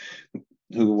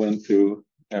who went through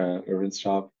Ervin's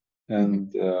shop, Hmm.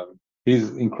 and he's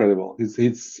incredible.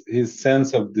 His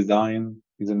sense of design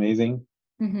is amazing.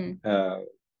 Hmm. Uh,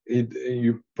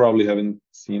 you probably haven't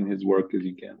seen his work as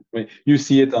you can. I mean, you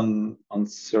see it on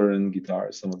certain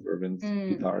guitars, some of Irvin's Mm.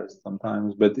 guitars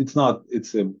sometimes, but it's not.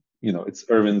 It's a it's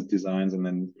Irvin's designs, and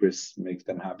then Chris makes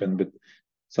them happen. But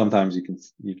sometimes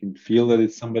you can feel that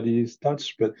it's somebody's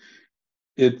touch, but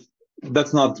it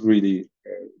that's not really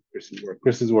Chris's work.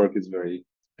 Chris's work is very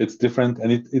it's different,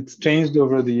 and it's changed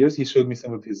over the years. He showed me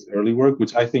some of his early work,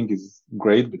 which I think is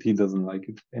great, but he doesn't like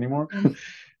it anymore. Mm.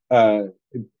 uh,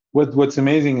 what's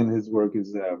amazing in his work is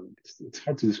it's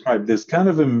hard to describe. There's kind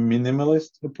of a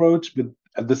minimalist approach, but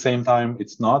at the same time,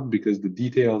 it's not because the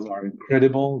details are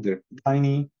incredible. They're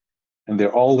tiny and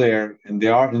they're all there and they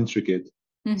are intricate.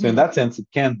 So in Hmm. that sense, it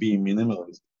can't be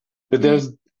minimalist. But Mm. there's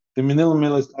the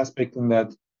minimalist aspect in that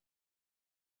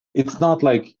it's not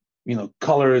like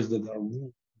colors that are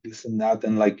this and that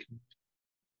and like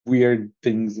weird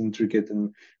things intricate.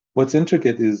 And what's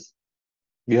intricate is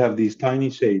you have these tiny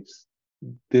shapes.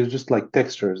 They're just like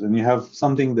textures, and you have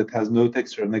something that has no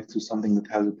texture next to something that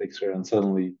has a texture, and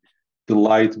suddenly the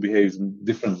light behaves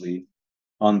differently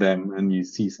on them, and you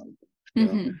see something.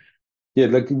 Hmm. Yeah,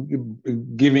 like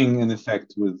giving an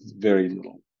effect with very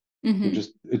little. So Hmm.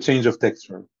 just a change of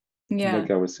texture, Yeah.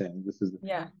 like I was saying. This is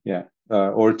Yeah. yeah,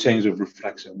 or change of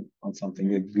reflection on something.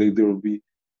 Like there will be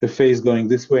a face going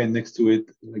this way, and next to it,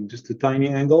 like just a tiny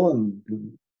angle, and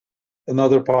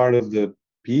another part of the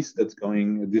piece that's going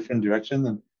a different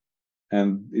direction, and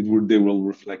they will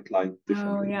reflect light Oh,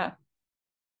 differently. yeah.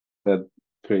 That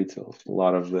creates a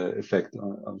lot of the effect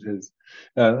on his.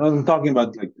 I'm talking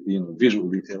about like visual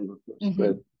details, of course, Hmm.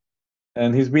 but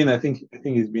and I think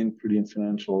he's been pretty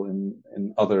influential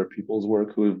in other people's work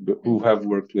who have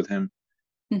worked with him,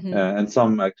 Hmm. and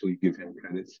some actually give him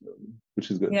credit, which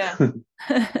is good. Yeah.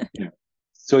 Yeah.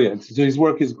 So yeah, so his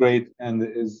work is great, and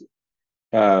is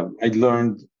I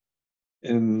learned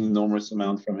an enormous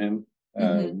amount from him. Hmm.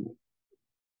 Um,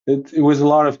 it was a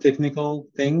lot of technical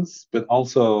things, but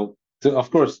also, of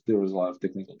course, there was a lot of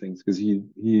technical things because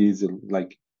he's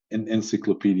like an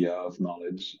encyclopedia of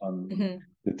knowledge on Hmm.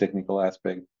 the technical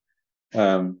aspect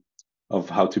um, of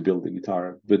how to build a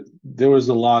guitar. But there was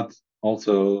a lot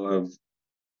also of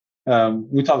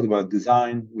we talked about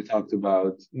design, we talked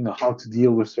about how to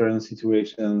deal with certain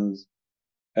situations,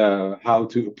 how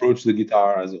to approach the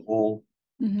guitar as a whole.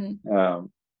 Hmm.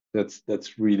 Um,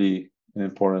 that's really an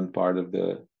important part of the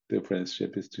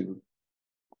apprenticeship is to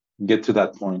get to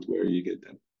that point where you get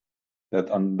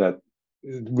that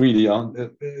really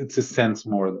it's a sense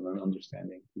more than an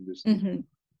understanding. Hmm.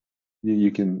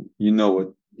 You can you know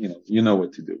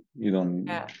what to do. You don't.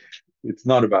 Yeah. It's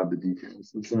not about the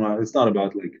details. It's not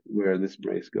about like where this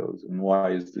brace goes and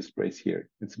why is this brace here.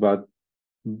 It's about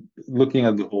looking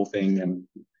at the whole thing and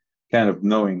kind of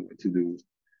knowing what to do,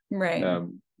 Right.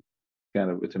 um,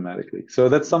 kind of automatically. So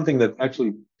that's something that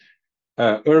actually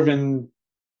Ervin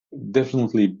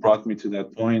definitely brought me to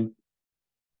that point.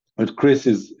 But Chris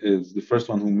is the first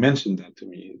one who mentioned that to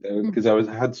me because Hmm.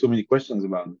 I had so many questions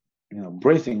about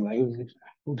bracing. Like,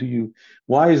 how do you?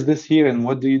 Why is this here? And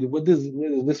what is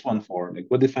this one for? Like,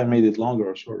 what if I made it longer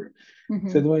or shorter? He Hmm.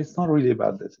 said, well, it's not really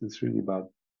about this. It's really about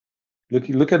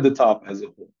look at the top as a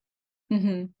whole,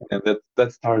 Hmm. and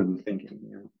that started the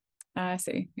thinking. I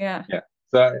see. Yeah. Yeah.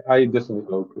 So I definitely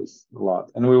owe Chris a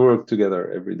lot, and we worked together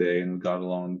every day and got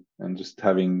along, and just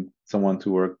having someone to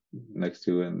work next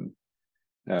to and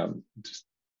just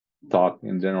talk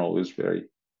in general was very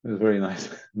nice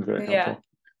and very Yeah. helpful.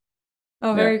 Oh,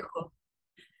 Yeah, very cool.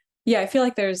 Yeah, I feel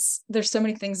like there's so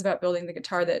many things about building the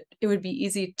guitar that it would be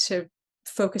easy to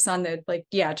focus on the like,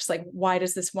 yeah, just like why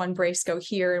does this one brace go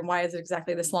here and why is it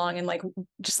exactly this long and like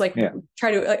just like yeah, try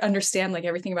to like, understand like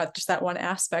everything about just that one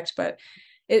aspect. But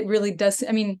it really does.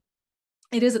 I mean,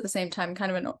 it is at the same time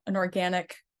kind of an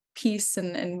organic piece,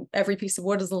 and every piece of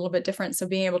wood is a little bit different. So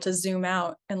being able to zoom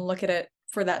out and look at it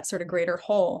for that sort of greater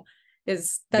whole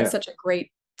that's yeah, such a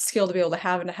great skill to be able to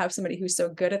have, and to have somebody who's so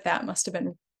good at that must have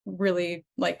been really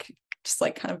like just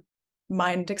like kind of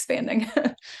mind expanding.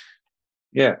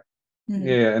 yeah, Mhm.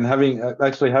 yeah. And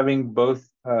having both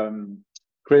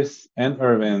Chris and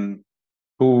Erwin,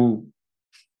 who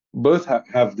both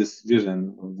have this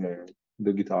vision of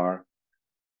the guitar,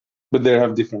 but they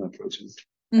have different approaches.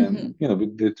 And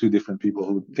but they're two different people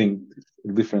who think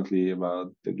differently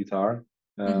about the guitar.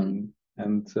 And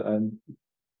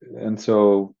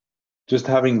so just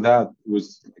having that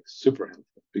was like super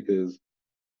helpful, because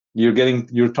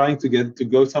you're trying to get to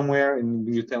go somewhere, and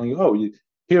you're telling you, oh,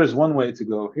 here's one way to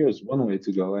go, here's one way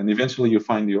to go, and eventually you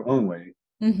find your own way,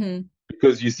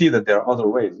 because you see that there are other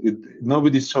ways.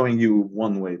 Nobody's showing you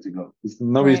one way to go.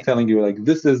 Nobody's telling you like,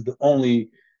 this is the only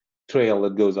trail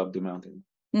that goes up the mountain.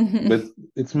 But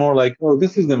it's more like, oh,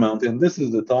 this is the mountain, this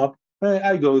is the top,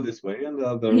 I go this way, and the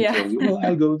other tells you, well,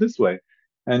 I go this way,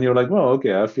 and you're like, well,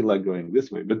 okay, I feel like going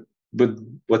this way, but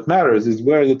what matters is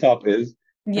where the top is.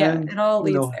 And it all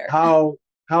leads there. How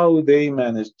they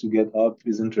managed to get up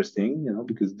is interesting,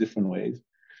 because different ways,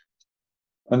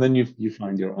 and then you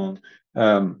find your own.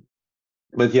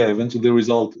 But yeah, eventually the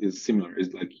result is similar.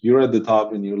 It's like you're at the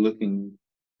top and you're looking,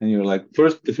 and you're like,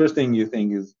 the first thing you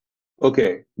think is,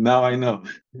 okay, now I know,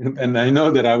 and I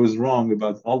know that I was wrong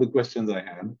about all the questions I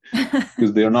had,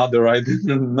 because they're not the right.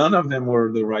 None of them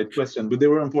were the right question, but they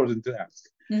were important to ask.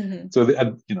 So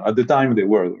at the time they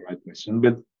were the right question,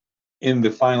 but in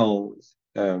the final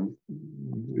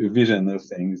vision of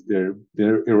things, they're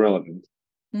irrelevant.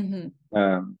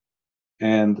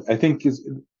 And I think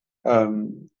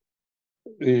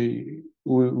we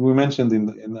mentioned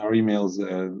in our emails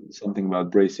something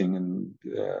about bracing, and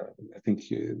I think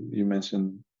you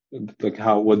mentioned like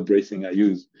what bracing I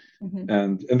use,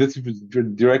 and this is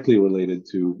directly related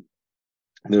to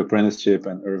the apprenticeship,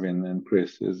 and Ervin and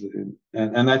Chris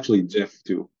and actually Jeff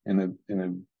too, in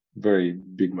a very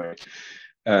big way.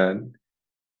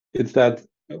 It's that,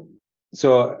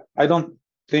 so I don't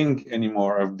think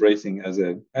anymore of bracing as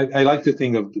I like to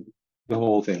think of the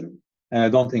whole thing, and I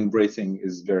don't think bracing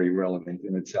is very relevant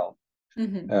in itself.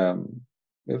 And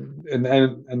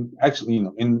actually,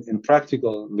 in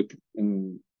practical,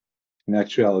 in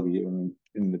actuality, in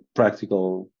the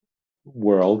practical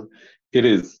world, it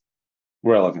is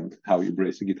relevant how you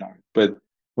brace a guitar. But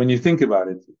when you think about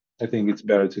it, I think it's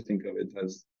better to think of it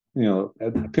as,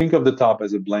 think of the top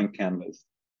as a blank canvas,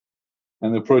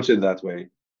 and approach it that way.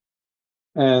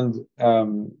 And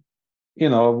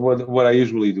what I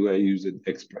usually do, I use an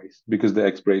X brace, because the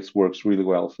X brace works really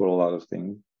well for a lot of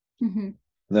things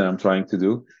that I'm trying to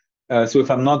do. So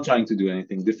if I'm not trying to do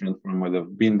anything different from what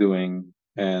I've been doing,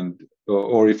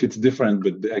 or if it's different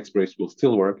but the X brace will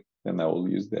still work, then I will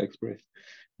use the X brace.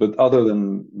 But other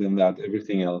than that,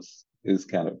 everything else is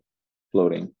kind of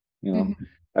floating.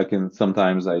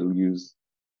 Sometimes I'll use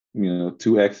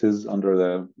 2 X's under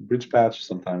the bridge patch.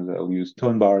 Sometimes I'll use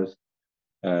tone bars,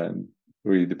 and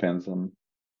really depends on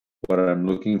what I'm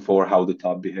looking for, how the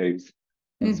top behaves,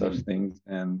 and such things.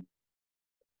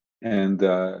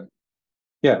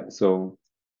 So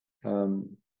I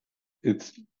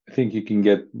think you can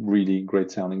get really great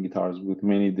sounding guitars with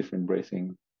many different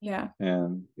bracing.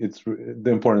 And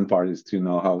the important part is to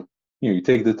know how, you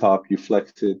take the top, you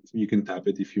flex it, you can tap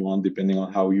it if you want, depending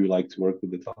on how you like to work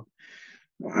with the top.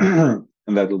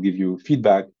 And that will give you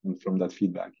feedback, and from that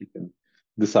feedback you can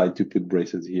decide to put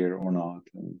braces here or not,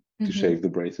 and to shave the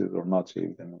braces or not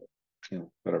shave them,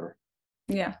 whatever.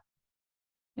 Yeah,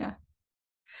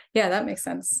 that makes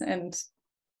sense. And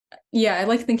I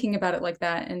like thinking about it like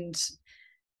that. And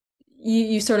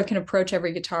you sort of can approach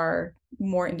every guitar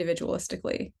more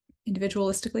individualistically.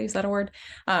 Is that a word?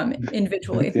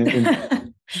 Individually.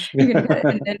 You can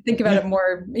and think about it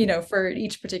more, for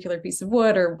each particular piece of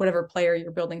wood or whatever player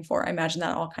you're building for. I imagine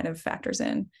that all kind of factors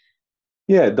in.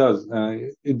 Yeah, it does.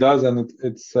 It does, and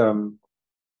it's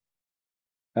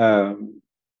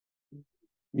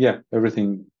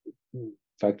everything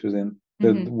factors in.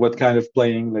 What kind of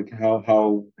playing, like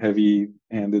how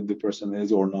heavy-handed the person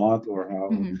is or not, or how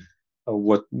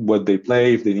what they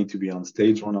play, if they need to be on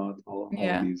stage or not. All of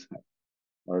these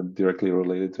are directly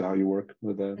related to how you work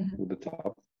with the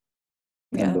top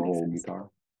and the whole guitar.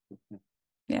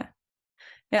 Yeah,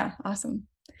 awesome.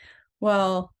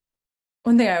 Well,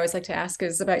 one thing I always like to ask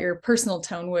is about your personal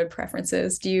tone wood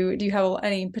preferences. Do you have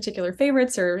any particular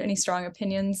favorites, or any strong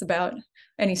opinions about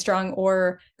any strong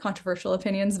or controversial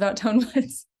opinions about tone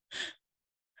woods?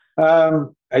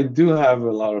 I do have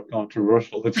a lot of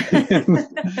controversial opinions.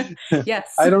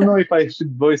 Yes. I don't know if I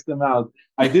should voice them out.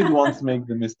 I did once make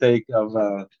the mistake of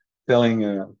telling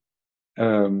a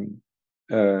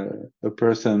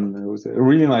person who was a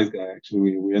really nice guy.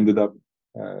 Actually, we ended up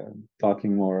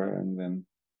talking more, and then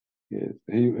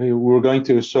we were going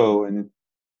to a show, and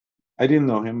I didn't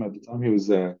know him at the time. He was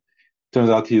turns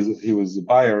out he was a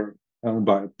buyer,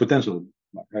 potential.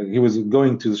 He was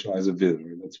going to the show as a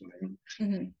visitor. That's what I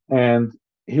mean. And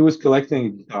he was collecting a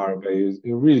guitar by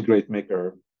a really great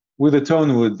maker with a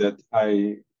tone wood that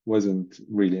I wasn't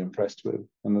really impressed with,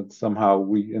 and that somehow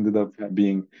we ended up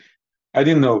being. I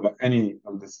didn't know about any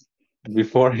of this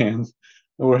beforehand.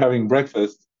 We're having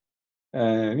breakfast,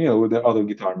 and with the other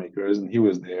guitar makers, and he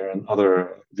was there, and other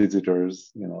visitors,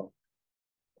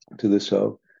 to the show.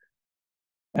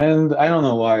 And I don't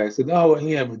know why I said, "Oh, well,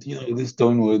 yeah, but this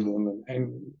Tonewood and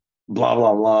blah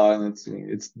blah blah," and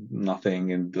it's nothing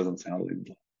and doesn't sound like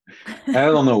blah. I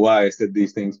don't know why I said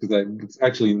these things because it's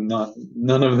actually not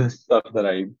none of the stuff that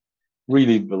I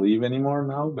really believe anymore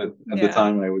now. But at the Yeah.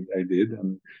 time, I did, and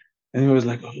he was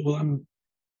like, "Oh, well,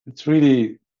 it's really."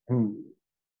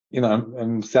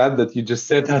 I'm sad that you just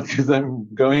said that because I'm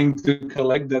going to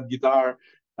collect that guitar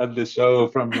at the show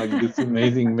from like this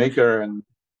amazing maker, and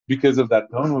because of that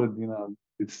Tonewood,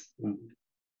 it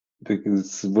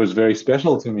was very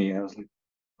special to me. I was like,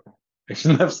 I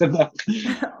shouldn't have said that.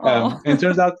 Oh. And it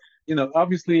turns out,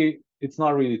 obviously it's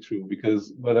not really true because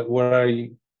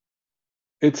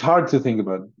it's hard to think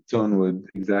about Tonewood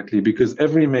exactly because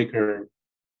every maker,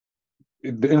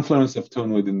 the influence of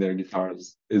Tonewood in their guitars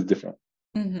is different.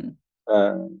 Mm-hmm.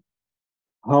 Uh,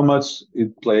 how much it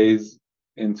plays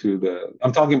into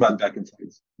I'm talking about back and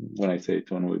sides when I say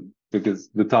Tonewood because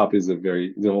the top is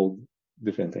the whole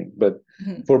different thing. But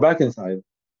Mm-hmm. for back and side,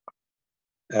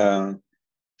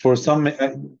 for some,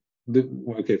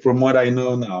 okay, from what I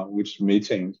know now, which may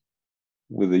change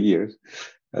with the years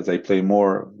as I play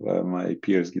more my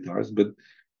peers' guitars, but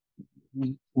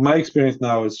my experience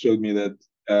now has showed me that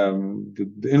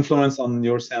the influence on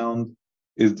your sound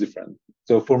is different.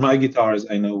 So for my guitars,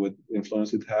 I know what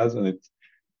influence it has, and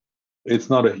it's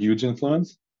not a huge influence,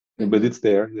 but it's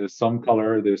there. There's some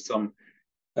color. There's some,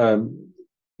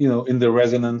 in the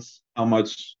resonance, how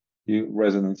much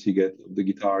resonance you get of the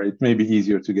guitar. It may be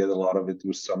easier to get a lot of it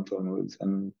with some Tonewood,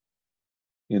 and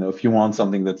if you want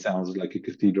something that sounds like a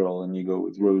cathedral and you go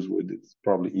with rosewood, it's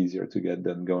probably easier to get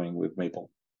than going with maple.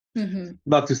 Mm-hmm.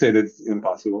 Not to say that it's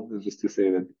impossible, it's just to say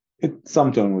that some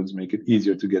Tonewoods make it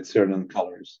easier to get certain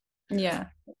colors. Yeah.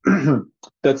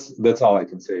 That's all I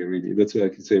can say, really. That's what I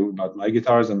can say about my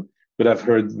guitars. But I've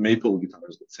heard maple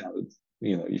guitars that sounded,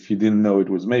 if you didn't know it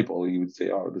was maple, you would say,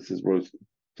 "Oh, this is rosewood."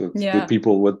 So it's Yeah.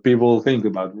 what people think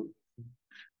about,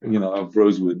 of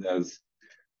rosewood as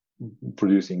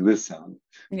producing this sound.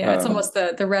 Yeah, it's almost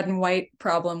the red and white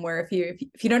problem where if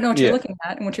you don't know what you're Yeah, looking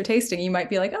at and what you're tasting, you might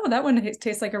be like, "Oh, that one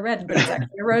tastes like a red," but it's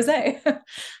actually a rosé.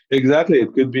 exactly.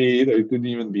 It could be either. It could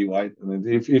even be white. And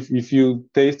if you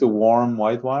taste a warm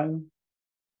white wine,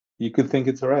 you could think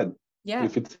it's a red. Yeah.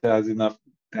 If it has enough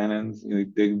tannins, it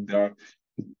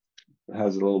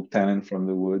has a little tannin from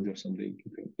the wood or something.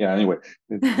 Yeah. Anyway,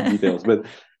 details. But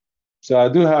so I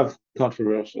do have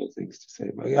controversial things to say.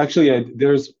 But actually,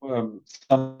 there's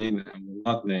something that I'm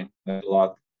not named a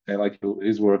lot. I like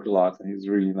his work a lot, and he's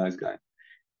a really nice guy.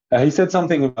 He said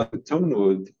something about the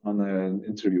Tonewood on an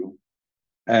interview,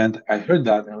 and I heard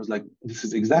that, and I was like, this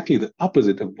is exactly the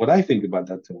opposite of what I think about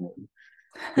that Tonewood.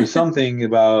 There's something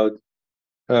about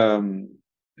um,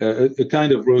 a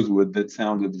kind of rosewood that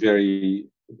sounded very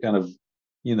kind of,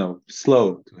 slow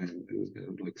to him. It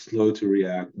was like slow to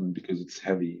react, and because it's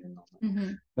heavy. And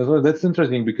Mm-hmm. that's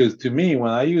interesting because to me,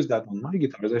 when I use that on my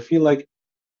guitars, I feel like,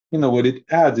 what it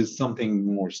adds is something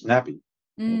more snappy.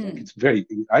 It's like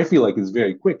Mm. I feel like it's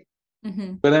very quick. Mm-hmm.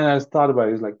 But then I thought about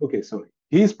it, it's like, okay, so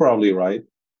he's probably right,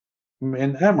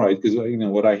 and I'm right because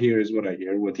what I hear is what I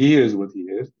hear, what he hears is what he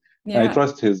hears. I Yeah.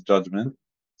 trust his judgment.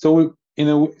 So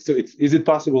is it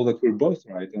possible that we're both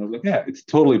right? And I was like, yeah, it's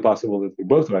totally possible that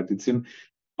we're both right.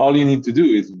 All you need to do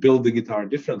is build the guitar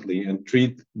differently and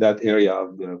treat that area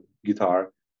of the guitar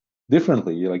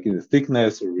differently, like in the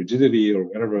thickness or rigidity or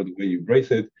whatever the way you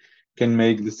brace it can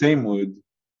make the same wood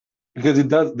because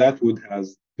that wood has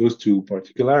those two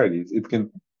particularities. It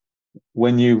can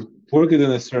when you work it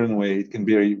in a certain way, it can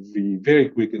be very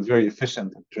quick and very efficient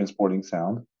at transporting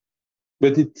sound.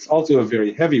 But it's also a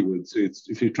very heavy wood, so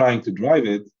if you're trying to drive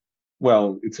it,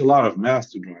 well, it's a lot of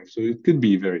mass to drive, so it could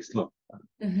be very slow.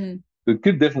 Mm-hmm. It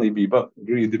could definitely be both.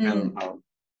 It really depends on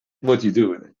what you do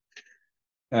with it.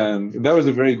 And that was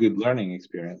a very good learning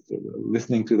experience. So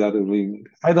listening to that,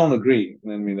 I don't agree,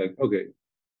 and then be like, okay,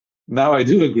 now I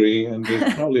do agree, and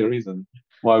there's probably a reason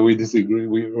why we disagree.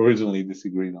 We originally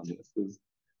disagreed on this.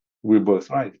 We're both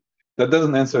right. That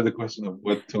doesn't answer the question of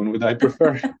what tone would I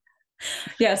prefer.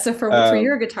 Yeah. So for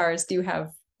your guitars, do you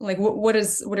have like what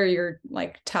are your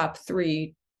like top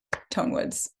three tone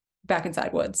woods, back and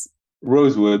side woods?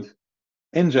 Rosewood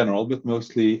in general, but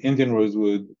mostly Indian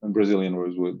rosewood and Brazilian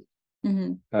rosewood.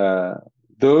 Mm-hmm. Uh,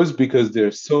 those because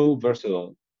they're so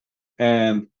versatile,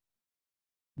 and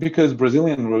because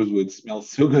Brazilian rosewood smells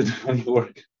so good when you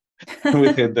work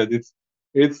with it that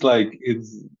it's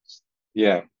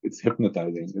Yeah, it's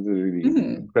hypnotizing. It's really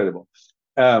Mm. incredible.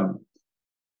 Um,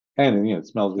 and it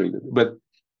smells really good. But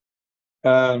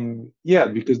yeah,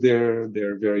 because they're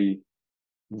very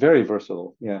very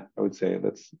versatile. Yeah, I would say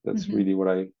that's Hmm. really what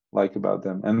I like about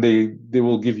them, and they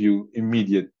will give you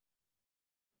immediate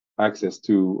access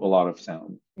to a lot of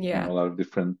sound, Yeah. a lot of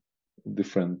different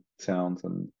sounds,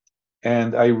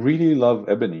 and I really love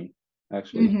ebony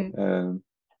actually. Hmm.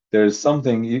 There's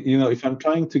something if I'm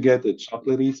trying to get a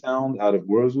chocolatey sound out of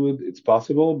rosewood, it's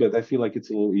possible, but I feel like it's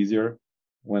a little easier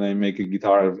when I make a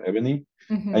guitar out of ebony.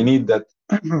 I Hmm. need that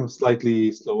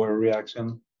slightly slower reaction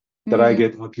that I Mm.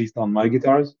 get at least on my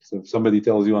guitars. So if somebody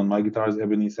tells you on my guitars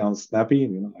ebony sounds snappy,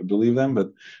 I believe them, but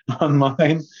on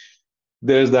mine,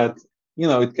 there's that,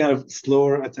 it kind of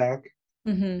slower attack.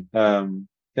 Hmm.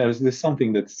 There's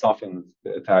something that softens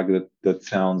the attack that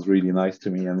sounds really nice to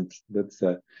me, and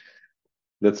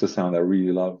that's a sound I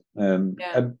really love.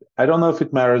 Yeah. I don't know if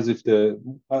it matters if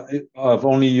I've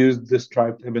only used the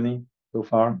striped ebony so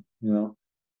far,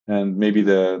 and maybe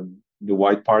the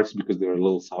white parts because they're a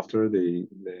little softer. They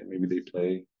maybe they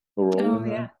play a role Oh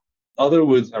in yeah. that. Other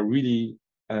woods are really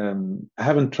I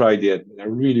haven't tried yet. I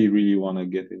really really want to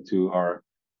get into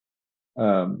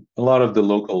a lot of the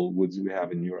local woods we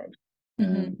have in Europe.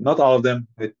 Hmm. Not all of them.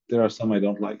 There are some I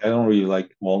don't like. I don't really like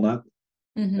walnut.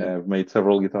 Hmm. I've made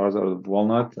several guitars out of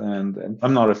walnut, and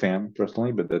I'm not a fan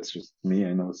personally, but that's just me.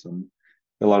 I know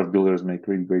a lot of builders make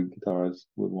really great guitars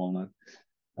with walnut.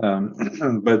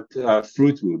 But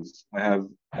fruit woods, I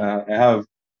have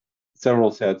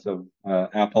several sets of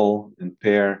apple and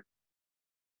pear,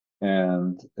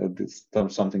 and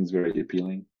something's very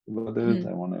appealing about those. Hmm.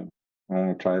 I want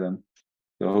to try them.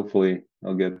 So hopefully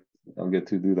I'll get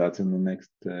to do that in the next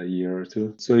year or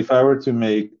two. So if I were to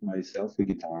make myself a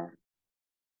guitar,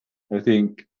 I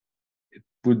think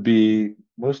would be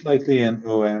most likely an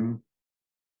OM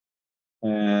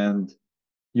and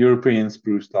European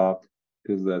spruce top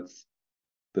because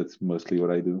that's mostly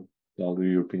what I do. All the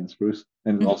European spruce,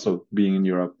 and also being in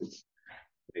Europe, it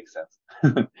makes sense.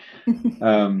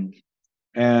 um,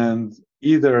 and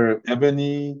either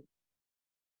ebony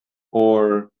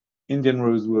or Indian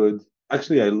rosewood.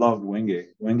 Actually, I love wenge.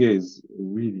 Wenge is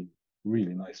really,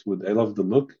 really nice wood. I love the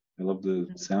look. I love the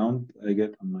sound I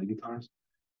get on my guitars.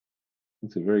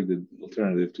 It's a very good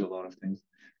alternative to a lot of things.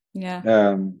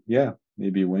 Yeah. Yeah,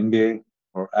 maybe wenge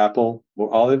or apple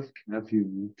or olive. I have a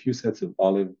few sets of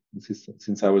olive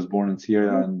since I was born in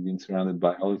Syria Oh. and being surrounded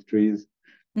by olive trees.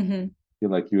 Hmm. I feel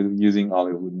like using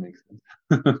olive would make sense.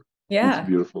 It's Yeah.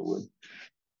 beautiful wood.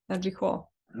 That'd be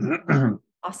cool.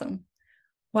 Awesome.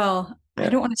 Well, I Yeah.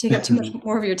 don't want to take up too much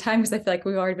more of your time because I feel like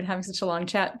we've already been having such a long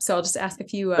chat. So I'll just ask a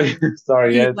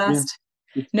Sorry, few yeah, last.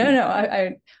 it's No, been no,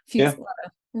 a few yeah.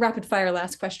 rapid fire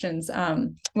last questions.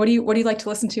 What do you like to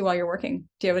listen to while you're working?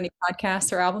 Do you have any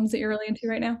podcasts or albums that you're really into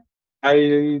right now?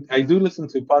 I do listen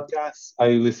to podcasts. I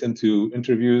listen to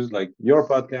interviews like your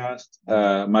podcast,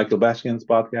 Michael Bashkin's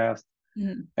podcast,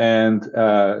 Mhm. and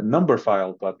Number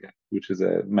File podcast, which is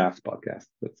a math podcast.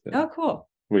 That's Oh, cool.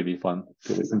 really fun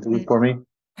to listen to Mhm. for me.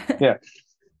 Yeah.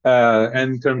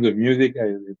 And in terms of music,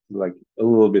 it's like a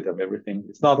little bit of everything.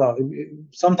 It's not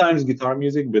sometimes guitar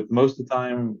music, but most of the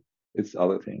time it's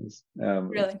other things. It's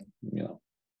Really?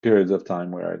 periods of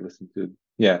time where I listen to.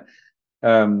 Yeah.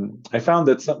 I found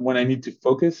that when I need to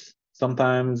focus,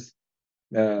 sometimes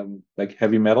like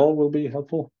heavy metal will be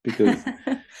helpful because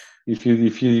if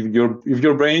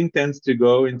your brain tends to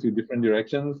go into different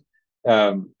directions,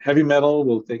 heavy metal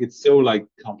will take it so like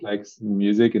complex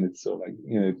music and it's so like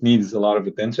it needs a lot of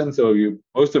attention. So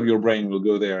most of your brain will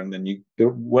go there, and then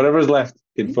whatever's left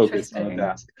can focus on a Interesting.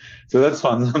 task. So that's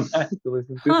fun sometimes to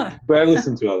listen to. Huh. But I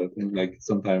listen to other things like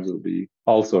sometimes it'll be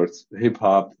all sorts, hip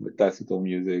hop, classical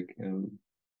music, and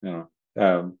you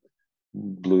know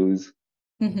blues.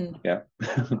 Hmm. Yeah.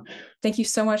 Thank you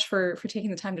so much for taking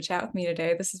the time to chat with me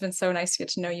today. This has been so nice to get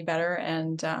to know you better,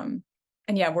 and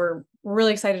yeah, we're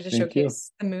really excited to Thank you.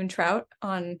 showcase the moon trout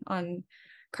on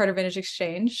Carter Vintage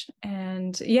Exchange.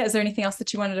 And yeah, is there anything else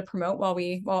that you wanted to promote while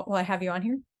I have you on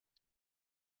here?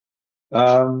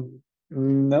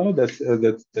 No, that's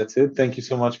it. Thank you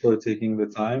so much for taking the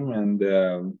time,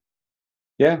 and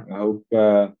yeah,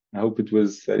 I hope it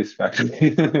was satisfactory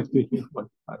to hear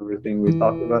everything we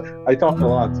talked about. I talk a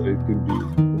lot, so it could be.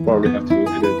 We'll probably have to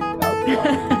edit out a lot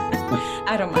of things.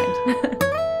 I don't mind.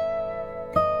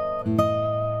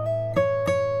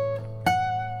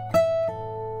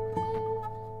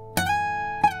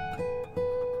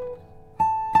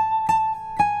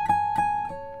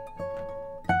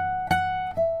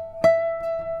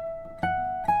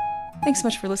 Thanks so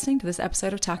much for listening to this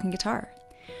episode of Talking Guitar.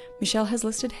 Michel has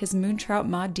listed his Moontrout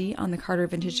Mod D on the Carter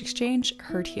Vintage Exchange,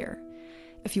 heard here.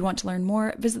 If you want to learn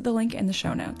more, visit the link in the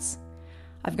show notes.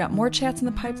 I've got more chats in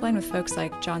the pipeline with folks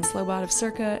like John Slobot of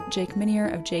Circa, Jake Minier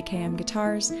of JKM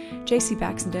Guitars, JC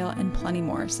Baxendale, and plenty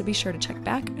more, so be sure to check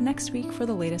back next week for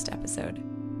the latest episode.